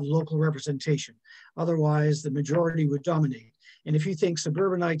needed to have local representation. Otherwise, the majority would dominate. And if you think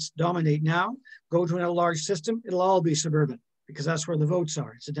suburbanites dominate now, go to an at-large system, it'll all be suburban because that's where the votes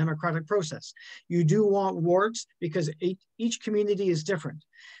are. It's a democratic process. You do want wards because each community is different.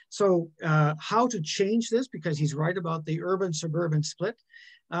 So how to change this, because he's right about the urban-suburban split,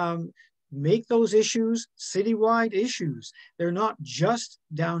 make those issues citywide issues. They're not just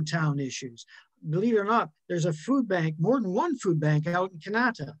downtown issues. Believe it or not, there's a food bank, more than one food bank out in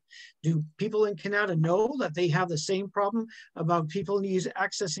Kanata. Do people in Kanata know that they have the same problem about people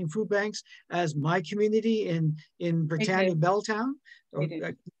accessing food banks as my community in Britannia Belltown?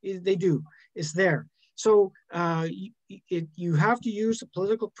 They do. It's there. So you have to use the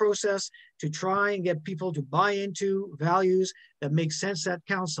political process to try and get people to buy into values that make sense at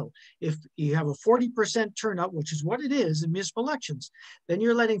council. If you have a 40% turnout, which is what it is in municipal elections, then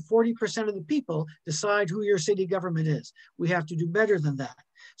you're letting 40% of the people decide who your city government is. We have to do better than that.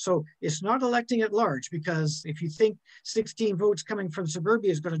 So it's not electing at large, because if you think 16 votes coming from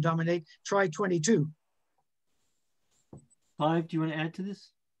suburbia is going to dominate, try 22. Clive, do you want to add to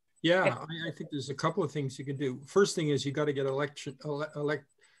this? Yeah, I think there's a couple of things you can do. First thing is you got to get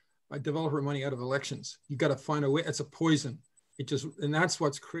developer money out of elections. You got to find a way. It's a poison. And that's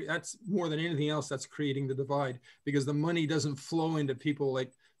that's more than anything else that's creating the divide, because the money doesn't flow into people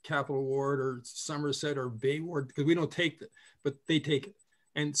like Capital Ward or Somerset or Bay Ward, because we don't take it, but they take it.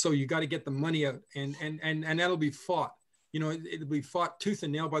 And so you got to get the money out, and that'll be fought. You know, it'll be fought tooth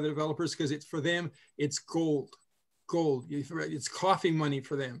and nail by the developers, because it's for them. It's gold. It's coffee money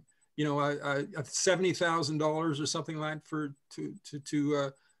for them. You know, $70,000 or something like that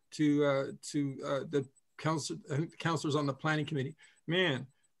to the councillors on the planning committee. Man,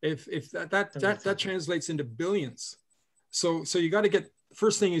 if that translates into billions. So you got to get,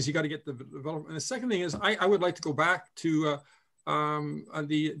 first thing is you got to get the development. And the second thing is I would like to go back to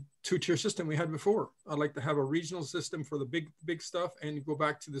the two-tier system we had before. I'd like to have a regional system for the big stuff, and go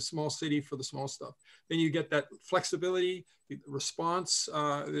back to the small city for the small stuff. Then you get that flexibility, response,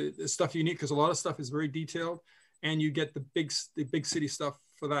 the stuff you need, because a lot of stuff is very detailed, and you get the big city stuff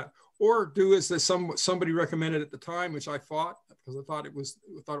for that. Or do as somebody recommended at the time, which I fought because I thought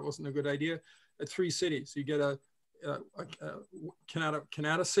it wasn't a good idea. At 3 cities, you get a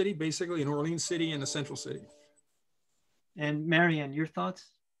Kanata City, basically, an Orleans City, and a Central City. And Marianne, your thoughts?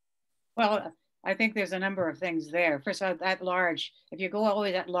 Well, I think there's a number of things there. First of all, at large, if you go all the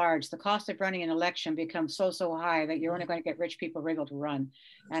way at large, the cost of running an election becomes so high that you're only going to get rich people able to run.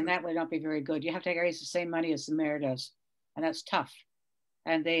 And that would not be very good. You have to raise the same money as the mayor does. And that's tough.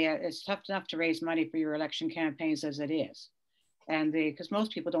 And it's tough enough to raise money for your election campaigns as it is. And because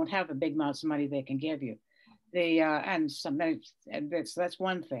most people don't have a big amounts of money they can give you. So that's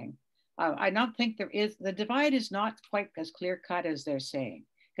one thing. I don't think the divide is not quite as clear cut as they're saying.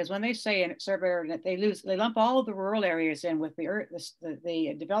 Because when they say in suburban, they lump all the rural areas in with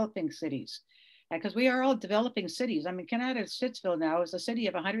the developing cities. Because we are all developing cities. I mean, Canada, Stittsville now is a city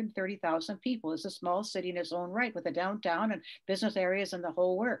of 130,000 people. It's a small city in its own right, with a downtown and business areas and the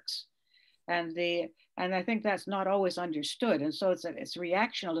whole works. And I think that's not always understood. And so it's a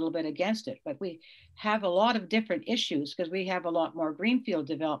reaction a little bit against it. But we have a lot of different issues, because we have a lot more greenfield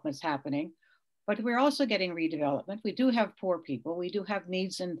developments happening, But we're also getting redevelopment. We do have poor people. We do have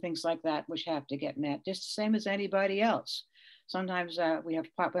needs and things like that, which have to get met, just the same as anybody else. Sometimes we have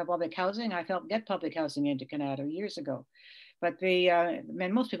public housing. I've helped get public housing into Canada years ago. But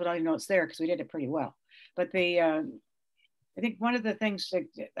and most people don't even know it's there because we did it pretty well. But I think one of the things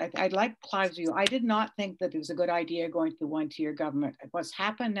that I'd like Clive's view, I did not think that it was a good idea going to the one-tier government. What's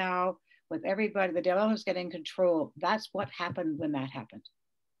happened now with everybody, the developers getting control, that's what happened when that happened.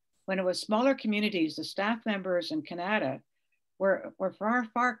 When it was smaller communities, the staff members in Canada were far,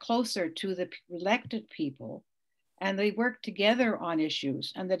 far closer to the elected people, and they worked together on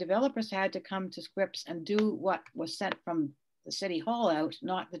issues, and the developers had to come to grips and do what was sent from the city hall out,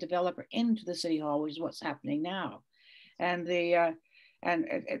 not the developer into the city hall, which is what's happening now. And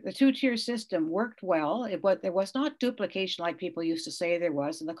the two-tier system worked well. There was not duplication like people used to say there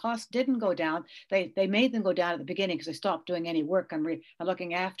was, and the cost didn't go down. They made them go down at the beginning because they stopped doing any work on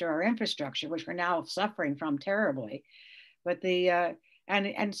looking after our infrastructure, which we're now suffering from terribly. But a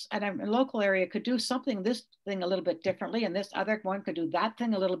local area could do this thing a little bit differently, and this other one could do that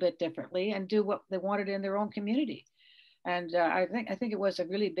thing a little bit differently, and do what they wanted in their own community. And I think it was a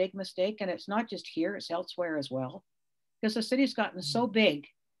really big mistake, and it's not just here; it's elsewhere as well. Because the city's gotten so big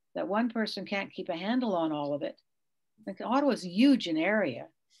that one person can't keep a handle on all of it. Like, Ottawa's huge in area,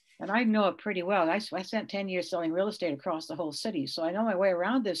 and I know it pretty well. I spent 10 years selling real estate across the whole city, so I know my way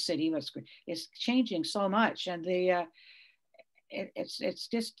around this city, but it's changing so much, and it's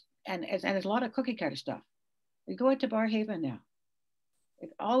just, and there's a lot of cookie cutter stuff. We go into Barrhaven now.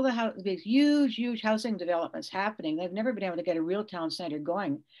 All these huge housing developments happening. They've never been able to get a real town center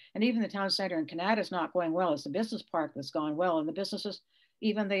going. And even the town center in Canada is not going well. It's the business park that's gone well. And the businesses,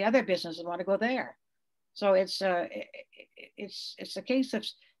 even the other businesses want to go there. So it's a case of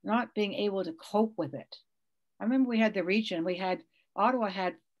not being able to cope with it. I remember we had the region, Ottawa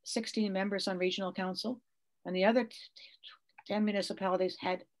had 16 members on regional council, and the other 10 municipalities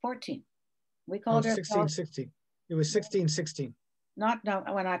had 14. We called it 16-16. It was 16-16. Not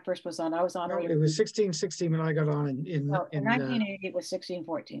when I first was on. I was on. No, it was 16-16 when I got on in 1980. It was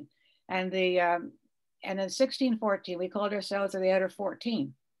 16-14, and in 16-14 we called ourselves the Outer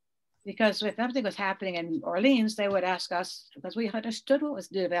 14, because if something was happening in Orleans, they would ask us, because we understood what was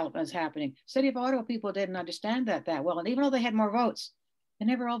development was happening. City of Ottawa people didn't understand that well, and even though they had more votes, they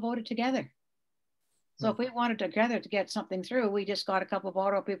never all voted together. So if we wanted together to get something through, we just got a couple of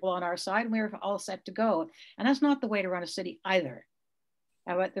Ottawa people on our side, and we were all set to go. And that's not the way to run a city either.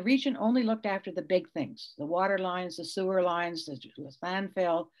 But the region only looked after the big things, the water lines, the sewer lines, the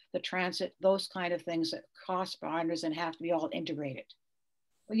landfill, the transit, those kind of things that cost boundaries and have to be all integrated.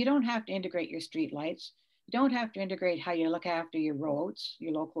 Well, you don't have to integrate your street lights. You don't have to integrate how you look after your roads,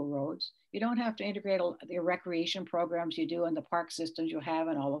 your local roads. You don't have to integrate the recreation programs you do and the park systems you have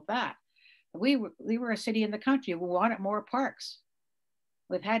and all of that. We were a city in the country. We wanted more parks.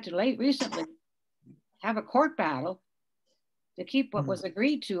 We've had to recently have a court battle to keep what was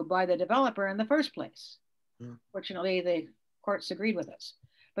agreed to by the developer in the first place. Fortunately, the courts agreed with us.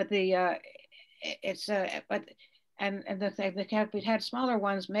 But we've had smaller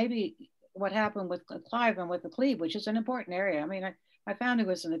ones. Maybe what happened with Clive and with the Glebe, which is an important area. I mean, my family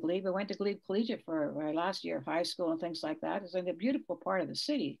was in the Glebe. I went to Glebe Collegiate for last year of high school and things like that. It's a beautiful part of the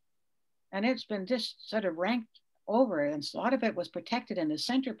city, and it's been just sort of ranked over, and a lot of it was protected in the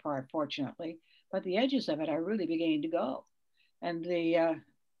center part, fortunately, but the edges of it are really beginning to go. And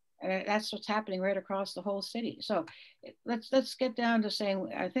that's what's happening right across the whole city. So let's get down to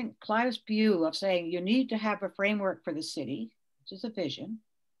saying, I think Clive's view of saying you need to have a framework for the city, which is a vision.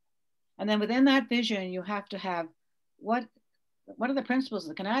 And then within that vision, you have to have one of the principles of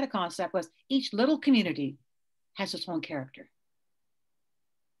the Canada concept was each little community has its own character.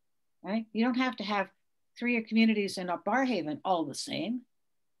 Right? You don't have to have 3 communities in Barrhaven all the same.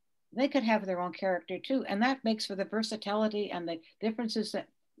 They could have their own character too. And that makes for the versatility and the differences that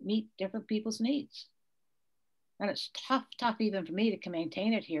meet different people's needs. And it's tough even for me to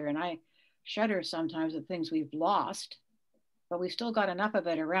maintain it here. And I shudder sometimes at things we've lost, but we still got enough of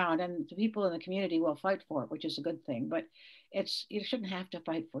it around, and the people in the community will fight for it, which is a good thing. But you shouldn't have to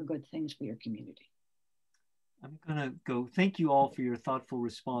fight for good things for your community. I'm gonna go, thank you all for your thoughtful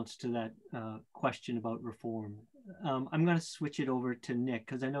response to that question about reform. I'm gonna switch it over to Nick,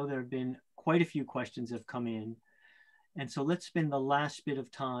 because I know there have been quite a few questions that have come in. And so let's spend the last bit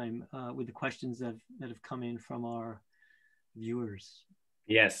of time with the questions that have come in from our viewers.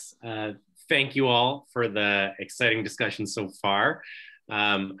 Yes, thank you all for the exciting discussion so far.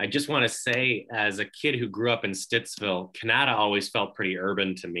 I just want to say, as a kid who grew up in Stittsville, Canada always felt pretty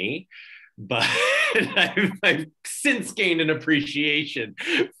urban to me. but I've since gained an appreciation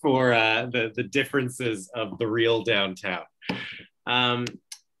for the differences of the real downtown.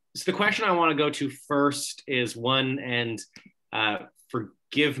 So the question I want to go to first is one, and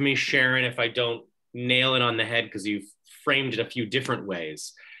forgive me, Sharon, if I don't nail it on the head because you've framed it a few different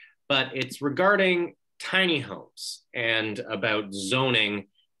ways, but it's regarding tiny homes and about zoning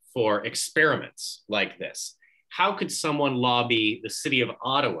for experiments like this. How could someone lobby the city of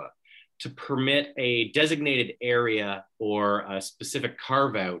Ottawa to permit a designated area or a specific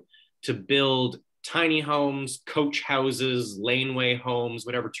carve out to build tiny homes, coach houses, laneway homes,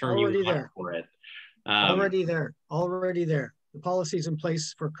 whatever term you want for it? Already there. The policies in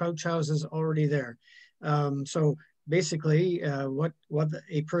place for coach houses already there. So basically, what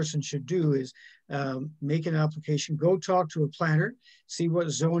a person should do is make an application, go talk to a planner, see what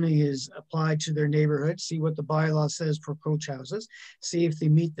zoning is applied to their neighborhood, see what the bylaw says for coach houses, see if they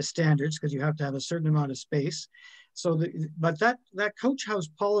meet the standards, because you have to have a certain amount of space. So, but that coach house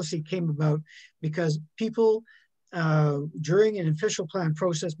policy came about because people during an official plan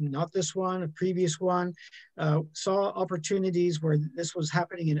process, not this one, a previous one, saw opportunities where this was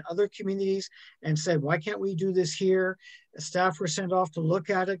happening in other communities and said, why can't we do this here? Staff were sent off to look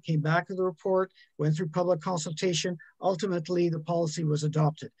at it, came back with a report, went through public consultation. Ultimately, the policy was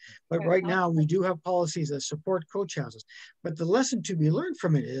adopted. But right now, we do have policies that support coach houses. But the lesson to be learned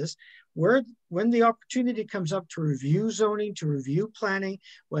from it is, when the opportunity comes up to review zoning, to review planning,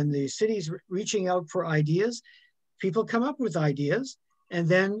 when the city's reaching out for ideas, people come up with ideas, and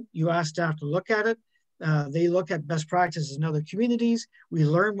then you ask staff to look at it. They look at best practices in other communities. We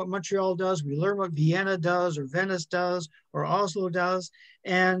learn what Montreal does. We learn what Vienna does, or Venice does, or Oslo does.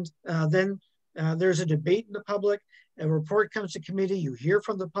 And then there's a debate in the public. A report comes to committee. You hear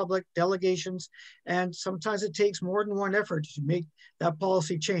from the public, delegations, and sometimes it takes more than one effort to make that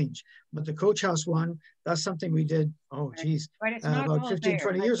policy change. But the coach house one, that's something we did, oh geez, about 15,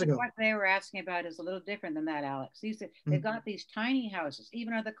 20 years ago. What they were asking about is a little different than that, Alex. They've got these tiny houses.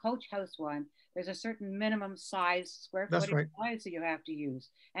 Even on the coach house one, there's a certain minimum size, square footage size that you have to use.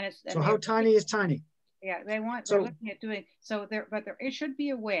 So how tiny is tiny? Yeah, they're looking at doing, it should be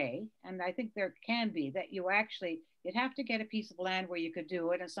a way, and I think there can be, that you'd have to get a piece of land where you could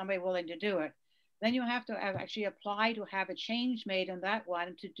do it and somebody willing to do it. Then you have to actually apply to have a change made in that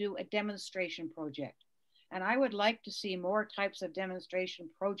one to do a demonstration project. And I would like to see more types of demonstration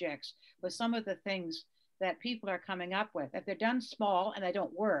projects with some of the things that people are coming up with. If they're done small and they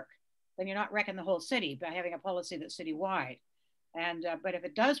don't work, then you're not wrecking the whole city by having a policy that's citywide. And but if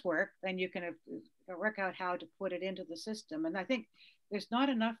it does work, then you can work out how to put it into the system. And I think there's not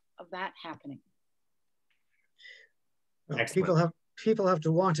enough of that happening. Well, people have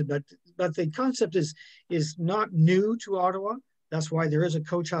to want it, but the concept is not new to Ottawa. That's why there is a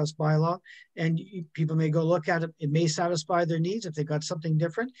coach house bylaw, and people may go look at it. It may satisfy their needs if they got something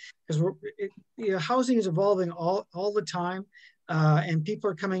different, because housing is evolving all the time, and people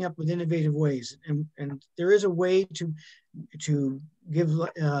are coming up with innovative ways. And there is a way to give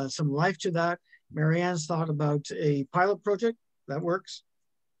some life to that. Marianne's thought about a pilot project that works.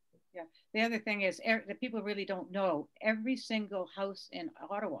 Yeah. The other thing is that people really don't know, every single house in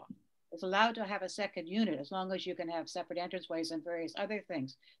Ottawa is allowed to have a second unit as long as you can have separate entranceways and various other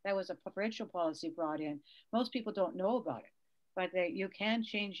things. That was a provincial policy brought in. Most people don't know about it, but you can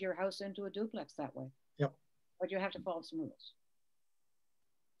change your house into a duplex that way. Yep. But you have to follow some rules.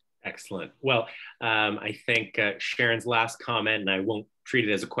 Excellent. Well, I think Sharon's last comment, and I won't treat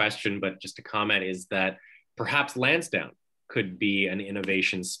it as a question, but just a comment, is that perhaps Lansdowne could be an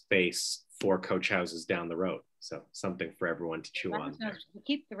innovation space for coach houses down the road. So something for everyone to chew on.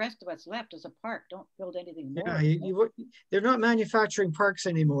 Keep the rest of what's left as a park. Don't build anything more. Yeah, they're not manufacturing parks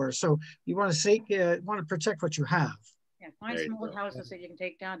anymore. So you want to protect what you have. Yeah, find some old houses that you can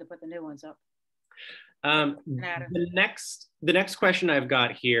take down to put the new ones up. The next question I've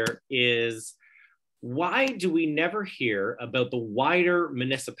got here is, why do we never hear about the wider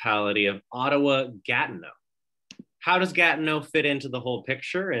municipality of Ottawa-Gatineau? How does Gatineau fit into the whole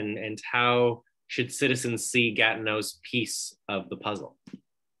picture, and how should citizens see Gatineau's piece of the puzzle?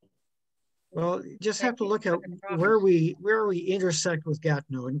 Well, you just have to look at where we intersect with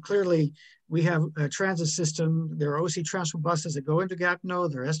Gatineau. And clearly we have a transit system. There are OC transport buses that go into Gatineau.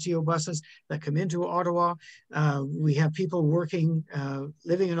 There are STO buses that come into Ottawa. We have people working,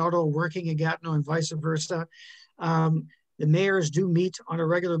 living in Ottawa, working in Gatineau, and vice versa. The mayors do meet on a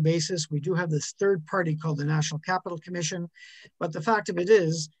regular basis. We do have this third party called the National Capital Commission. But the fact of it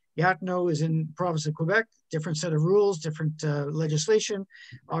is, Gatineau is in the province of Quebec, different set of rules, different legislation.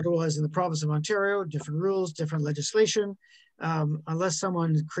 Ottawa is in the province of Ontario, different rules, different legislation. unless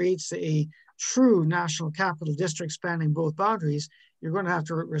someone creates a true national capital district spanning both boundaries, you're going to have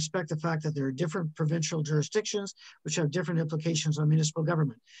to respect the fact that there are different provincial jurisdictions which have different implications on municipal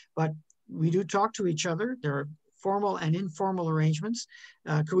government. But we do talk to each other. There are formal and informal arrangements.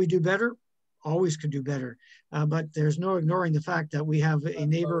 Could we do better? Always could do better. But there's no ignoring the fact that we have a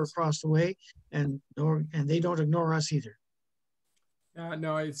neighbor across the way, and they don't ignore us either.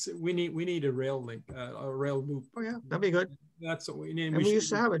 No, we need a rail link, a rail loop. Oh yeah, that'd be good. That's what we need. And we used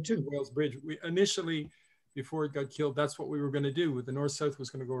to have it too. Wales Bridge. We initially, before it got killed, that's what we were going to do. The north-south was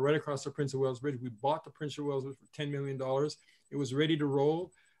going to go right across the Prince of Wales Bridge. We bought the Prince of Wales Bridge for $10 million. It was ready to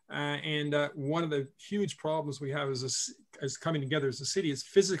roll. And one of the huge problems we have as coming together as a city is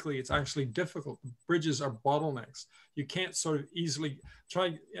physically, it's actually difficult. Bridges are bottlenecks. You can't sort of easily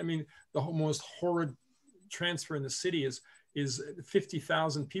try. I mean, the most horrid transfer in the city is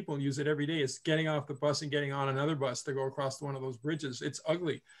 50,000 people use it every day. It's getting off the bus and getting on another bus to go across one of those bridges. It's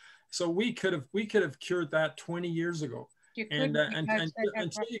ugly. So we could have cured that 20 years ago. You could,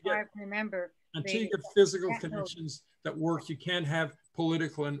 until you get physical connections that work, you can't have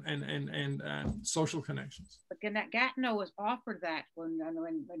political and social connections. But Gatineau was offered that when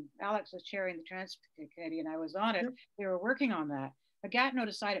Alex was chairing the Transport Committee and I was on it. Yep. They were working on that. But Gatineau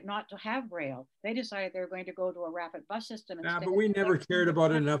decided not to have rail. They decided they were going to go to a rapid bus system. But we never cared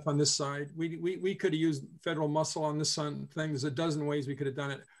about it enough on this side. We could have used federal muscle on this thing. There's a dozen ways we could have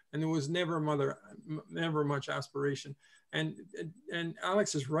done it. And there was never much aspiration. And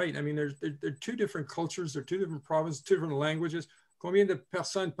Alex is right. I mean, there are two different cultures, there are two different provinces, two different languages. Combien de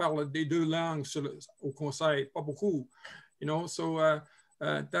personnes parlent des deux langues au Conseil? Pas beaucoup. You know, so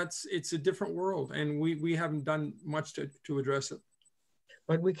it's a different world, and we haven't done much to address it.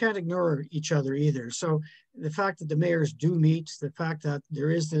 But we can't ignore each other either. So the fact that the mayors do meet, the fact that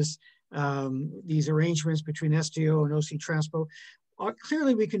there is this these arrangements between STO and OC Transpo,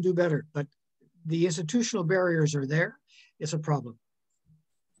 clearly we can do better, but the institutional barriers are there. It's a problem.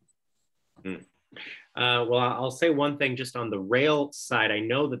 Well, I'll say one thing just on the rail side. I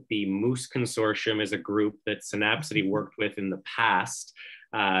know that the Moose Consortium is a group that Synapcity worked with in the past,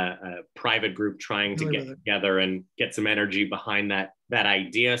 a private group trying to get together and get some energy behind that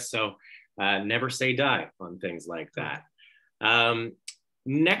idea. So never say die on things like that.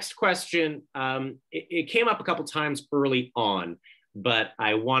 Next question. It came up a couple times early on, but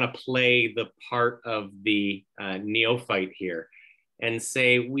I want to play the part of the neophyte here and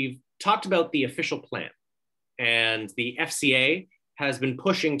say we've talked about the official plan, and the FCA has been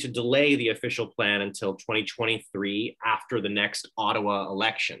pushing to delay the official plan until 2023 after the next Ottawa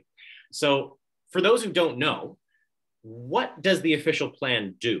election. So for those who don't know, what does the official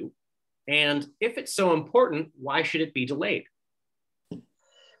plan do? And if it's so important, why should it be delayed?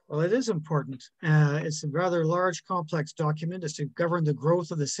 Well, it is important. It's a rather large, complex document. It's to govern the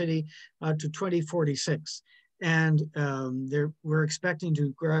growth of the city to 2046. And we're expecting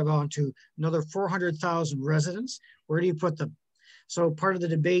to grab onto another 400,000 residents. Where do you put them? So part of the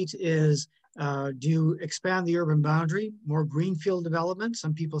debate is, do you expand the urban boundary, more greenfield development?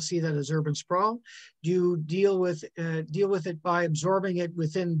 Some people see that as urban sprawl. Do you deal with it by absorbing it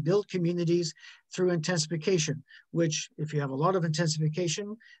within built communities through intensification, which, if you have a lot of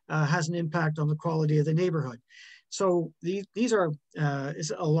intensification, has an impact on the quality of the neighborhood. So these are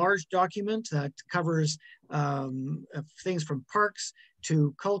it's a large document that covers things from parks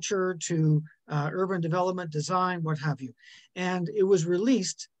to culture to urban development, design, what have you. And it was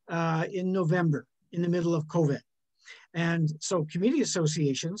released in November, in the middle of COVID. And so community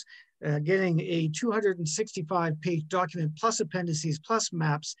associations getting a 265-page document plus appendices plus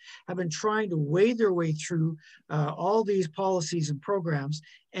maps have been trying to wade their way through all these policies and programs.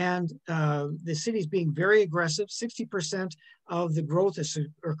 And the city's being very aggressive. 60% of the growth is to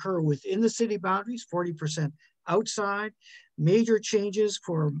occur within the city boundaries, 40% outside. Major changes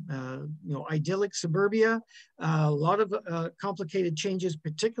for idyllic suburbia, a lot of complicated changes,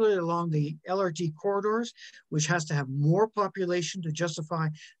 particularly along the LRT corridors, which has to have more population to justify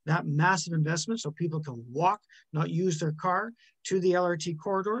that massive investment so people can walk, not use their car to the LRT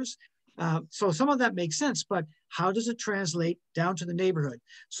corridors. So some of that makes sense, but how does it translate down to the neighborhood?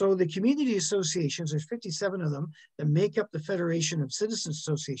 So the community associations, there's 57 of them that make up the Federation of Citizens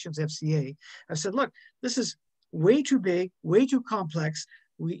Associations, FCA, have said, look, this is way too big, way too complex.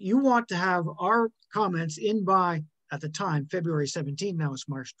 You want to have our comments in by, at the time, February 17, now it's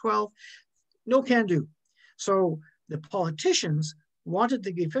March 12. No can do. So the politicians wanted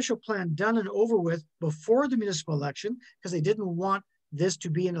the official plan done and over with before the municipal election because they didn't want this to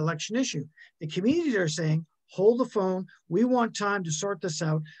be an election issue. The communities are saying, hold the phone. We want time to sort this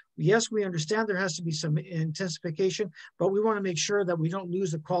out. Yes, we understand there has to be some intensification, but we want to make sure that we don't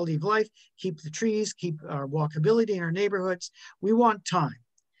lose the quality of life, keep the trees, keep our walkability in our neighborhoods. We want time.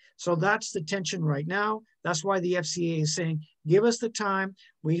 So that's the tension right now. That's why the FCA is saying, give us the time.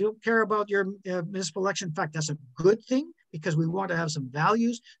 We don't care about your municipal election. In fact, that's a good thing because we want to have some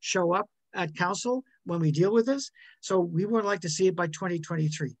values show up at council when we deal with this. So we would like to see it by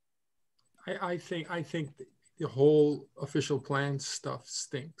 2023. I think the whole official plan stuff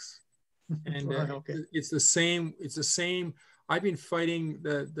stinks. And Right, okay. it's the same. I've been fighting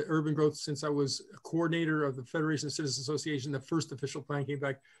the urban growth since I was a coordinator of the Federation of Citizens Association. The first official plan came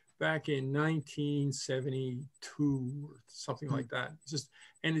back in 1972 or something like that.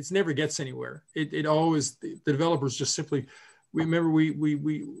 And it never gets anywhere. It always, the developers just simply,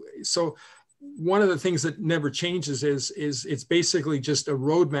 so one of the things that never changes is it's basically just a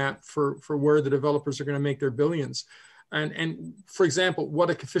roadmap for where the developers are going to make their billions. And for example,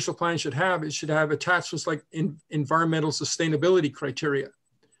 what an official plan should have, it should have attachments like environmental sustainability criteria,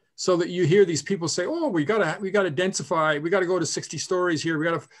 so that you hear these people say, oh, we got to densify, we got to go to 60 stories here, we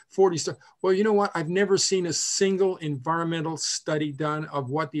got to 40 stories. Well, you know what? I've never seen a single environmental study done of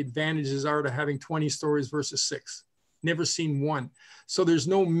what the advantages are to having 20 stories versus 6. Never seen one. So there's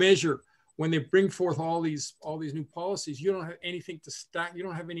no measure. When they bring forth all these new policies, you don't have anything to stack. You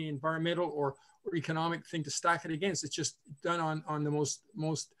don't have any environmental or economic thing to stack it against. It's just done on the most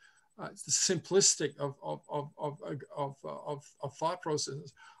simplistic of thought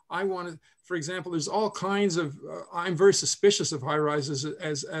processes. I want to, for example, there's all kinds of. I'm very suspicious of high rises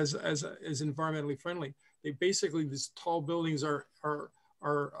as environmentally friendly. They basically, these tall buildings are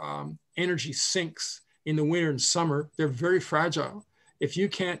energy sinks in the winter and summer. They're very fragile. If you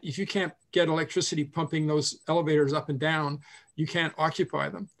can't get electricity pumping those elevators up and down, you can't occupy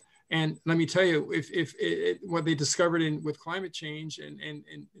them. And let me tell you, if what they discovered with climate change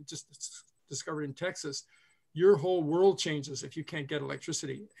and just discovered in Texas, your whole world changes if you can't get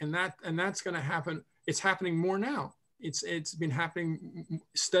electricity. And that's going to happen. It's happening more now. It's been happening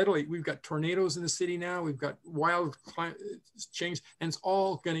steadily. We've got tornadoes in the city now. We've got wild climate change, and it's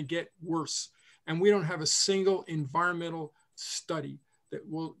all going to get worse. And we don't have a single environmental study that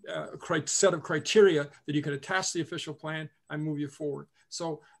will set of criteria that you can attach to the official plan and move you forward.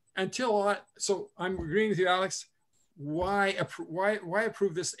 So so I'm agreeing with you, Alex. Why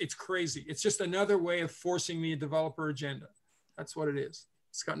approve this? It's crazy. It's just another way of forcing the developer agenda. That's what it is.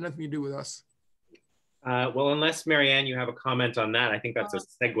 It's got nothing to do with us. Well, unless Marianne, you have a comment on that, I think that's a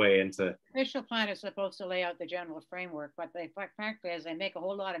segue into. Official plan is supposed to lay out the general framework, but they frankly, as they make a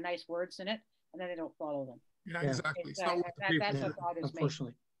whole lot of nice words in it, and then they don't follow them. Yeah, exactly. That's what bothers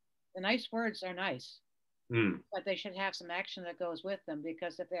me. The nice words are nice, but they should have some action that goes with them,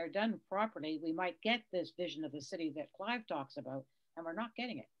 because if they're done properly, we might get this vision of the city that Clive talks about, and we're not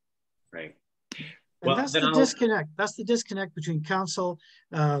getting it. Right. Well, that's the disconnect. That's the disconnect between council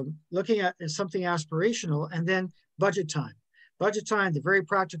looking at something aspirational and then budget time. Budget time, the very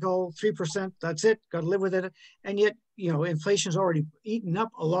practical 3%, that's it, got to live with it. And yet, inflation's already eaten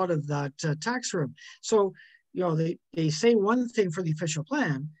up a lot of that tax room. So, they say one thing for the official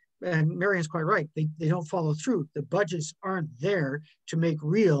plan, and Marianne's quite right, they don't follow through. The budgets aren't there to make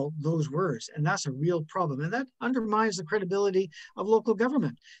real those words. And that's a real problem. And that undermines the credibility of local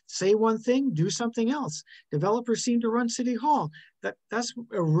government. Say one thing, do something else. Developers seem to run City Hall. That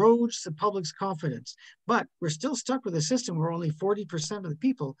erodes the public's confidence. But we're still stuck with a system where only 40% of the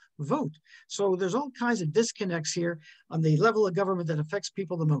people vote. So there's all kinds of disconnects here on the level of government that affects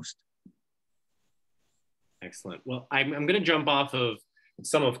people the most. Excellent. Well, I'm going to jump off of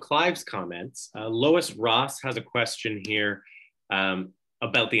some of Clive's comments. Lois Ross has a question here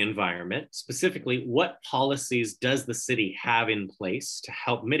about the environment. Specifically, what policies does the city have in place to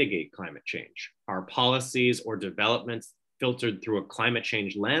help mitigate climate change? Are policies or developments filtered through a climate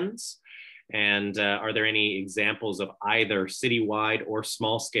change lens? And are there any examples of either citywide or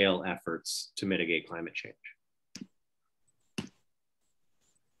small scale efforts to mitigate climate change?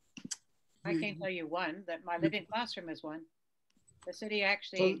 I can tell you one, that my living classroom is one. The city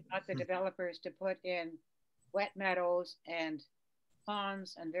actually got the developers to put in wet meadows and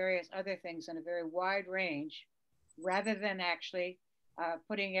ponds and various other things in a very wide range, rather than actually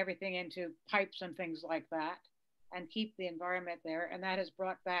putting everything into pipes and things like that, and keep the environment there. And that has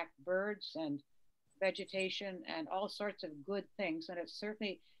brought back birds and vegetation and all sorts of good things. And it's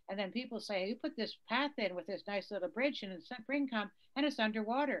certainly, and then people say, you put this path in with this nice little bridge and spring come and it's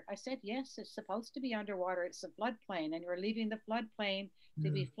underwater. I said, yes, it's supposed to be underwater. It's a floodplain, and you're leaving the floodplain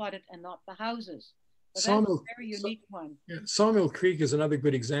to be flooded and not the houses. But that's a very unique one. Yeah, Sawmill Creek is another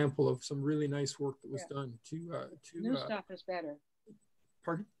good example of some really nice work that was done to new stuff is better.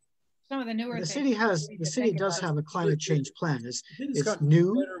 Pardon? Some of the newer the things. city does have a climate change plan. It's gotten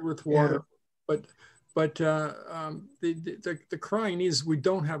new, better with water, but the crying is we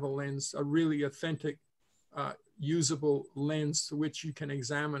don't have a lens, a really authentic, usable lens to which you can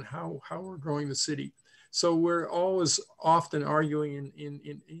examine how we're growing the city. So we're always often arguing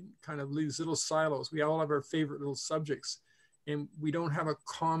in kind of these little silos. We all have our favorite little subjects, and we don't have a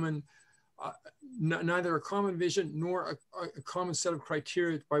common, neither a common vision nor a common set of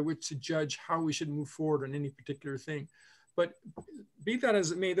criteria by which to judge how we should move forward on any particular thing. But be that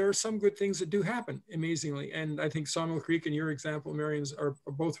as it may, there are some good things that do happen, amazingly. And I think Sawmill Creek and your example, Marianne's, are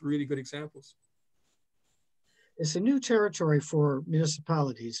both really good examples. It's a new territory for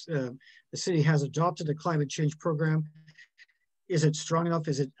municipalities. The city has adopted a climate change program. Is it strong enough?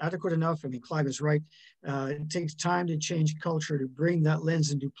 Is it adequate enough? I mean, Clive is right. It takes time to change culture, to bring that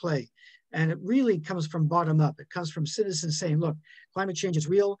lens into play. And it really comes from bottom up. It comes from citizens saying, look, climate change is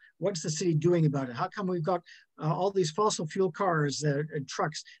real. What's the city doing about it? How come we've got all these fossil fuel cars and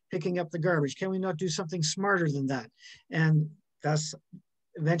trucks picking up the garbage? Can we not do something smarter than that? And that's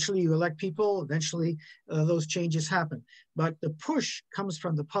eventually you elect people, eventually those changes happen. But the push comes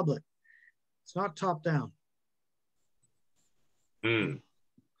from the public. It's not top down. I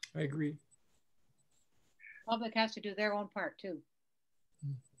agree. Public has to do their own part too.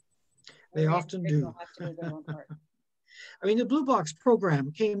 They often do. I mean, the Blue Box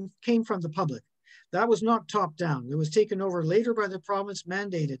program came from the public. That was not top down. It was taken over later by the province,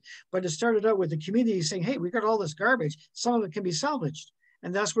 mandated. But it started out with the community saying, hey, we got all this garbage. Some of it can be salvaged.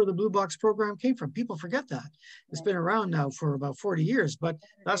 And that's where the Blue Box program came from. People forget that. It's been around now for about 40 years, but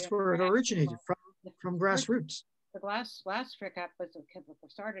that's where it originated, from grassroots. The glass pickup was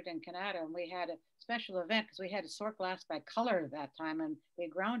started in Canada, and we had a special event because we had to sort glass by color at that time, and we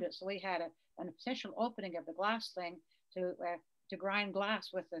ground it. So we had an official opening of the glass thing to grind glass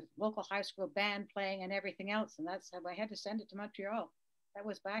with the local high school band playing and everything else. And that's how I had to send it to Montreal. That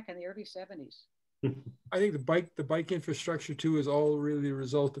was back in the early 70s. I think the bike infrastructure too is all really a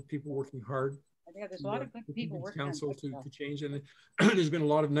result of people working hard. Yeah, there's a lot of good people working council on to change, and there's been a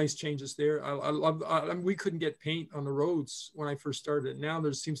lot of nice changes there. I mean, we couldn't get paint on the roads when I first started. Now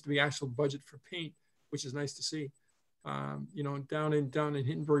there seems to be actual budget for paint, which is nice to see. You know, down in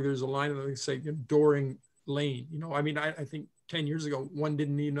Hindenburg, there's a line of, they say, Doring Lane. You know, I mean, I think 10 years ago, one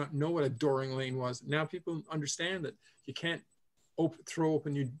didn't even know what a Doring Lane was. Now people understand that you can't throw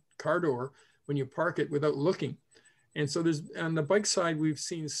open your car door when you park it without looking. And so there's, on the bike side, we've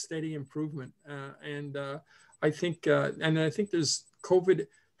seen steady improvement. I think there's, COVID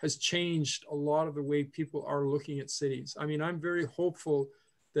has changed a lot of the way people are looking at cities. I mean, I'm very hopeful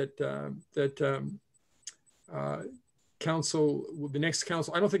that council, the next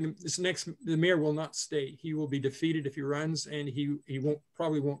council, I don't think the mayor will not stay. He will be defeated if he runs, and he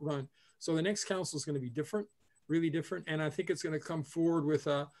probably won't run. So the next council is going to be different, really different. And I think it's going to come forward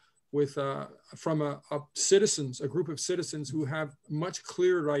from a group of citizens who have much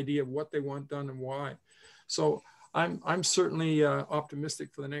clearer idea of what they want done and why. So I'm certainly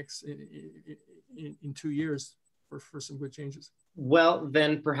optimistic for the next in 2 years for some good changes. Well,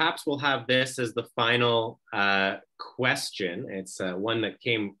 then perhaps we'll have this as the final question. It's one that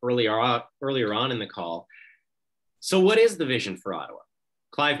came earlier on in the call. So what is the vision for Ottawa?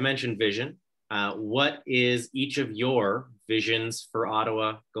 Clive mentioned vision. What is each of your visions for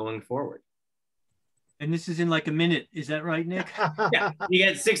Ottawa going forward? And this is in like a minute. Is that right, Nick? Yeah, you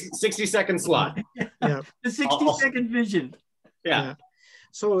get 60-second slot. Yeah. The 60-second vision. Yeah.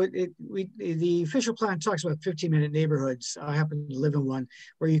 So the official plan talks about 15-minute neighborhoods. I happen to live in one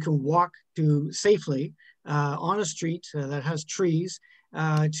where you can walk to safely on a street that has trees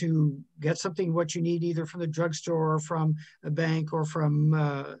to get something what you need, either from the drugstore or from a bank or from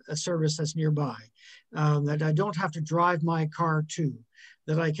a service that's nearby, that I don't have to drive my car to,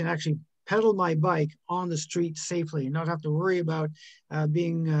 that I can actually pedal my bike on the street safely and not have to worry about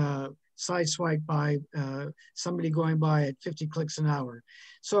being sideswiped by somebody going by at 50 clicks an hour.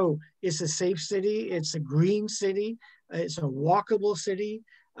 So it's a safe city, it's a green city, it's a walkable city.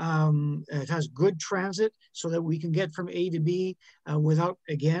 It has good transit so that we can get from A to B without,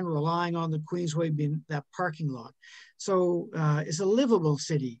 again, relying on the Queensway being that parking lot. So it's a livable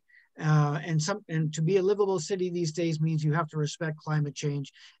city. And to be a livable city these days means you have to respect climate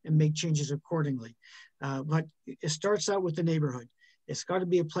change and make changes accordingly. But it starts out with the neighborhood. It's got to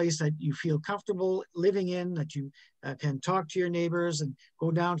be a place that you feel comfortable living in, that you can talk to your neighbors and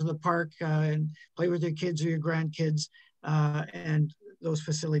go down to the park and play with your kids or your grandkids, and those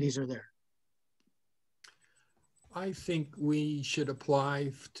facilities are there. I think we should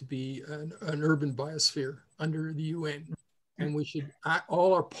apply to be an urban biosphere under the UN, and we should,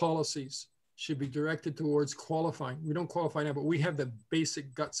 all our policies should be directed towards qualifying. We don't qualify now, but we have the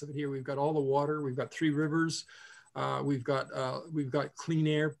basic guts of it here. We've got all the water, we've got 3 rivers, we've got clean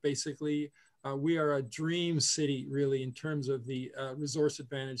air, basically. We are a dream city, really, in terms of the resource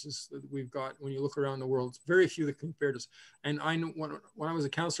advantages that we've got when you look around the world. Very few that compare to us. And I know when I was a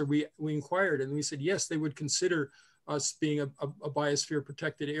councillor, we inquired and we said, yes, they would consider us being a biosphere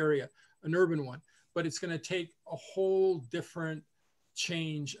protected area, an urban one. But it's going to take a whole different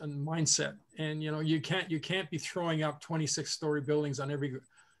change and mindset. And you can't be throwing up 26-story buildings on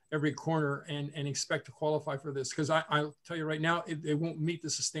every corner and expect to qualify for this, because I'll tell you right now, it won't meet the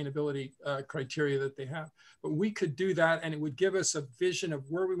sustainability criteria that they have. But we could do that, and it would give us a vision of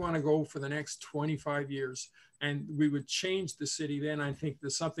where we want to go for the next 25 years. And we would change the city then. I think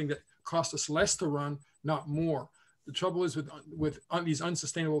there's something that costs us less to run, not more. The trouble is with these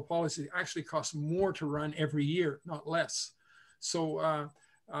unsustainable policies, it actually costs more to run every year, not less. So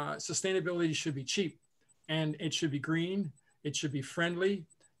sustainability should be cheap, and it should be green, it should be friendly,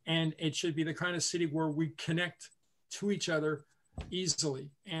 and it should be the kind of city where we connect to each other easily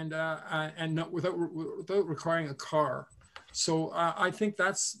and not without requiring a car. So I think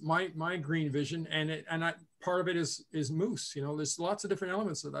that's my green vision, and part of it is moose. There's lots of different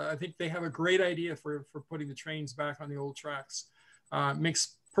elements of that. I think they have a great idea for putting the trains back on the old tracks.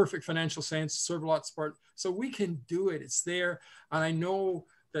 Makes perfect financial sense, serve lots of part. So we can do it. It's there, and I know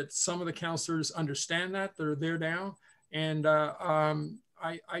that some of the councillors understand that. They're there now, and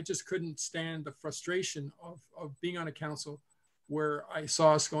I just couldn't stand the frustration of being on a council where I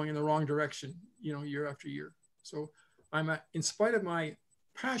saw us going in the wrong direction, year after year. So in spite of my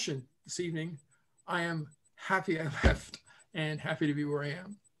passion this evening, I am happy I left and happy to be where I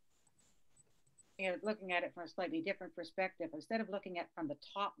am. Looking at it from a slightly different perspective, instead of looking at from the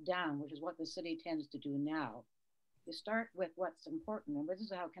top down, which is what the city tends to do now, you start with what's important. And this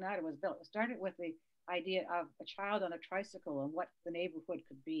is how Canada was built. It started with the idea of a child on a tricycle and what the neighborhood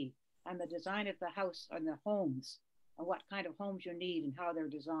could be, and the design of the house and the homes, and what kind of homes you need and how they're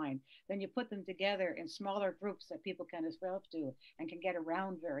designed. Then you put them together in smaller groups that people can develop to and can get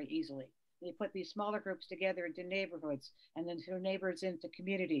around very easily. You put these smaller groups together into neighborhoods, and then through neighborhoods into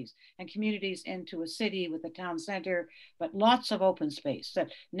communities, and communities into a city with a town center, but lots of open space.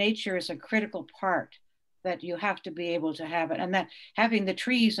 That nature is a critical part that you have to be able to have it. And that having the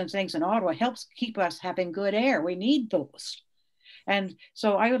trees and things in Ottawa helps keep us having good air. We need those. And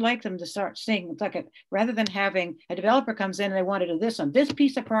so I would like them to start seeing, rather than having a developer comes in and they want to do this on this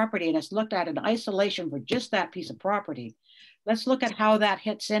piece of property and it's looked at in isolation for just that piece of property. Let's look at how that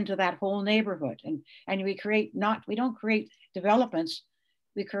hits into that whole neighborhood. And we don't create developments,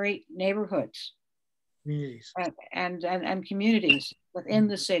 we create neighborhoods. Communities. And communities within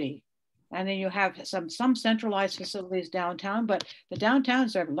the city. And then you have some centralized facilities downtown, but the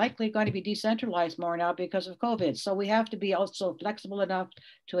downtowns are likely going to be decentralized more now because of COVID. So we have to be also flexible enough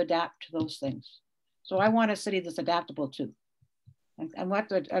to adapt to those things. So I want a city that's adaptable too. And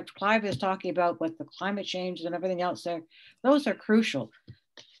what Clive is talking about with the climate change and everything else there, those are crucial.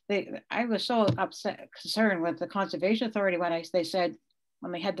 I was so concerned with the Conservation Authority when they said,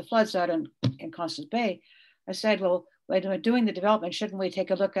 when they had the floods out in Constance Bay, I said, well, when we're doing the development, shouldn't we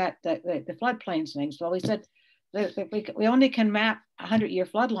take a look at the floodplains things? Well, we said we only can map 100-year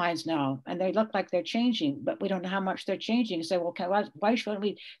flood lines now, and they look like they're changing, but we don't know how much they're changing. So, well, why shouldn't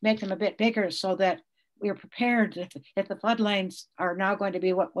we make them a bit bigger so that we're prepared if the flood lanes are now going to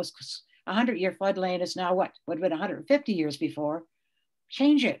be what was a 100-year flood lane is now what would have been 150 years before?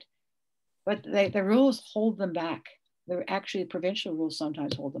 Change it. But the rules hold them back. They're actually provincial rules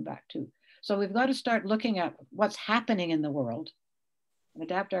sometimes hold them back too. So we've got to start looking at what's happening in the world and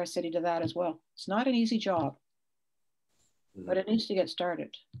adapt our city to that as well. It's not an easy job, but it needs to get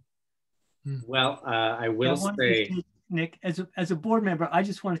started. Well, I will say, Nick, as a board member, I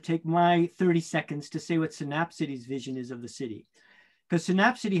just want to take my 30 seconds to say what Synapcity's vision is of the city. Because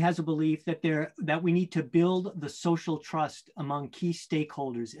Synapcity has a belief that we need to build the social trust among key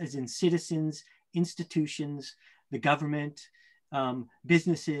stakeholders, as in citizens, institutions, the government,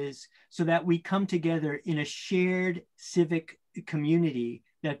 businesses, so that we come together in a shared civic community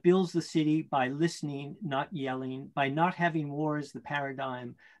that builds the city by listening, not yelling, by not having war as the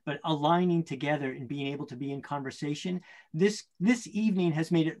paradigm, but aligning together and being able to be in conversation. This evening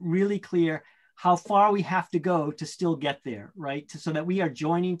has made it really clear how far we have to go to still get there, right? So that we are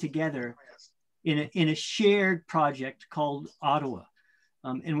joining together in a shared project called Ottawa.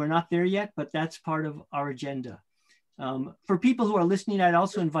 And we're not there yet, but that's part of our agenda. For people who are listening, I'd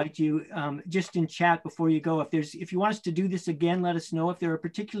also invite you just in chat before you go, if you want us to do this again, let us know. If there are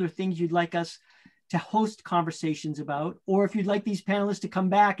particular things you'd like us to host conversations about, or if you'd like these panelists to come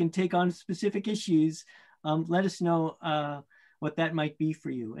back and take on specific issues, let us know what that might be for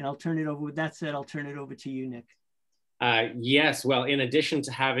you. And I'll turn it over, with that said, I'll turn it over to you, Nick. Yes, well, in addition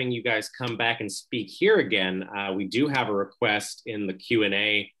to having you guys come back and speak here again, we do have a request in the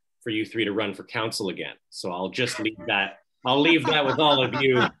Q&A for you three to run for council again. So I'll just leave that. I'll leave that with all of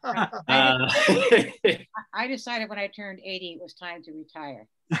you. I decided when I turned 80, it was time to retire.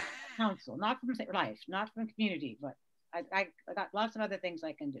 Council, not from life, not from community, but I got lots of other things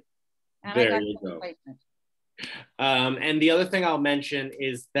I can do. And there I got you go. And the other thing I'll mention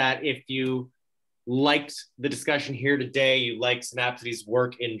is that if you liked the discussion here today, you like Synapcity's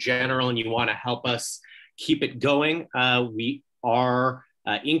work in general, and you want to help us keep it going, we are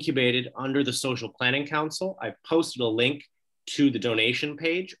incubated under the Social Planning Council. I've posted a link to the donation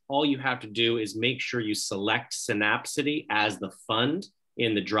page. All you have to do is make sure you select Synapcity as the fund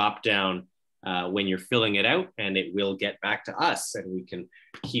in the drop down when you're filling it out, and it will get back to us, and we can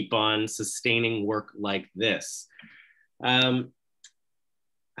keep on sustaining work like this.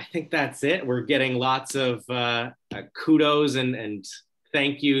 I think that's it. We're getting lots of kudos and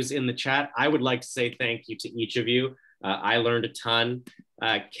thank yous in the chat. I would like to say thank you to each of you. I learned a ton.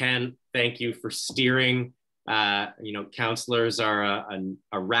 Ken, thank you for steering. Councillors are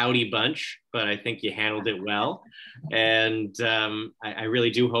a rowdy bunch, but I think you handled it well. And I really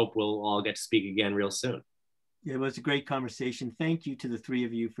do hope we'll all get to speak again real soon. It was a great conversation. Thank you to the three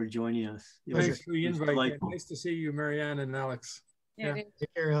of you for joining us. Thanks for the invite. Nice to see you, Marianne and Alex. Yeah. Take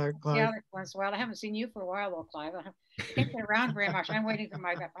care, Clive. Yeah, once in a while. I haven't seen you for a while, though, Clive. I can't get around very much. I'm waiting for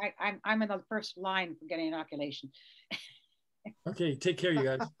my. I'm in the first line for getting inoculation. Okay, take care, you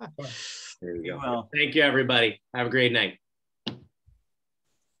guys. Bye. There you go. Well, thank you, everybody. Have a great night.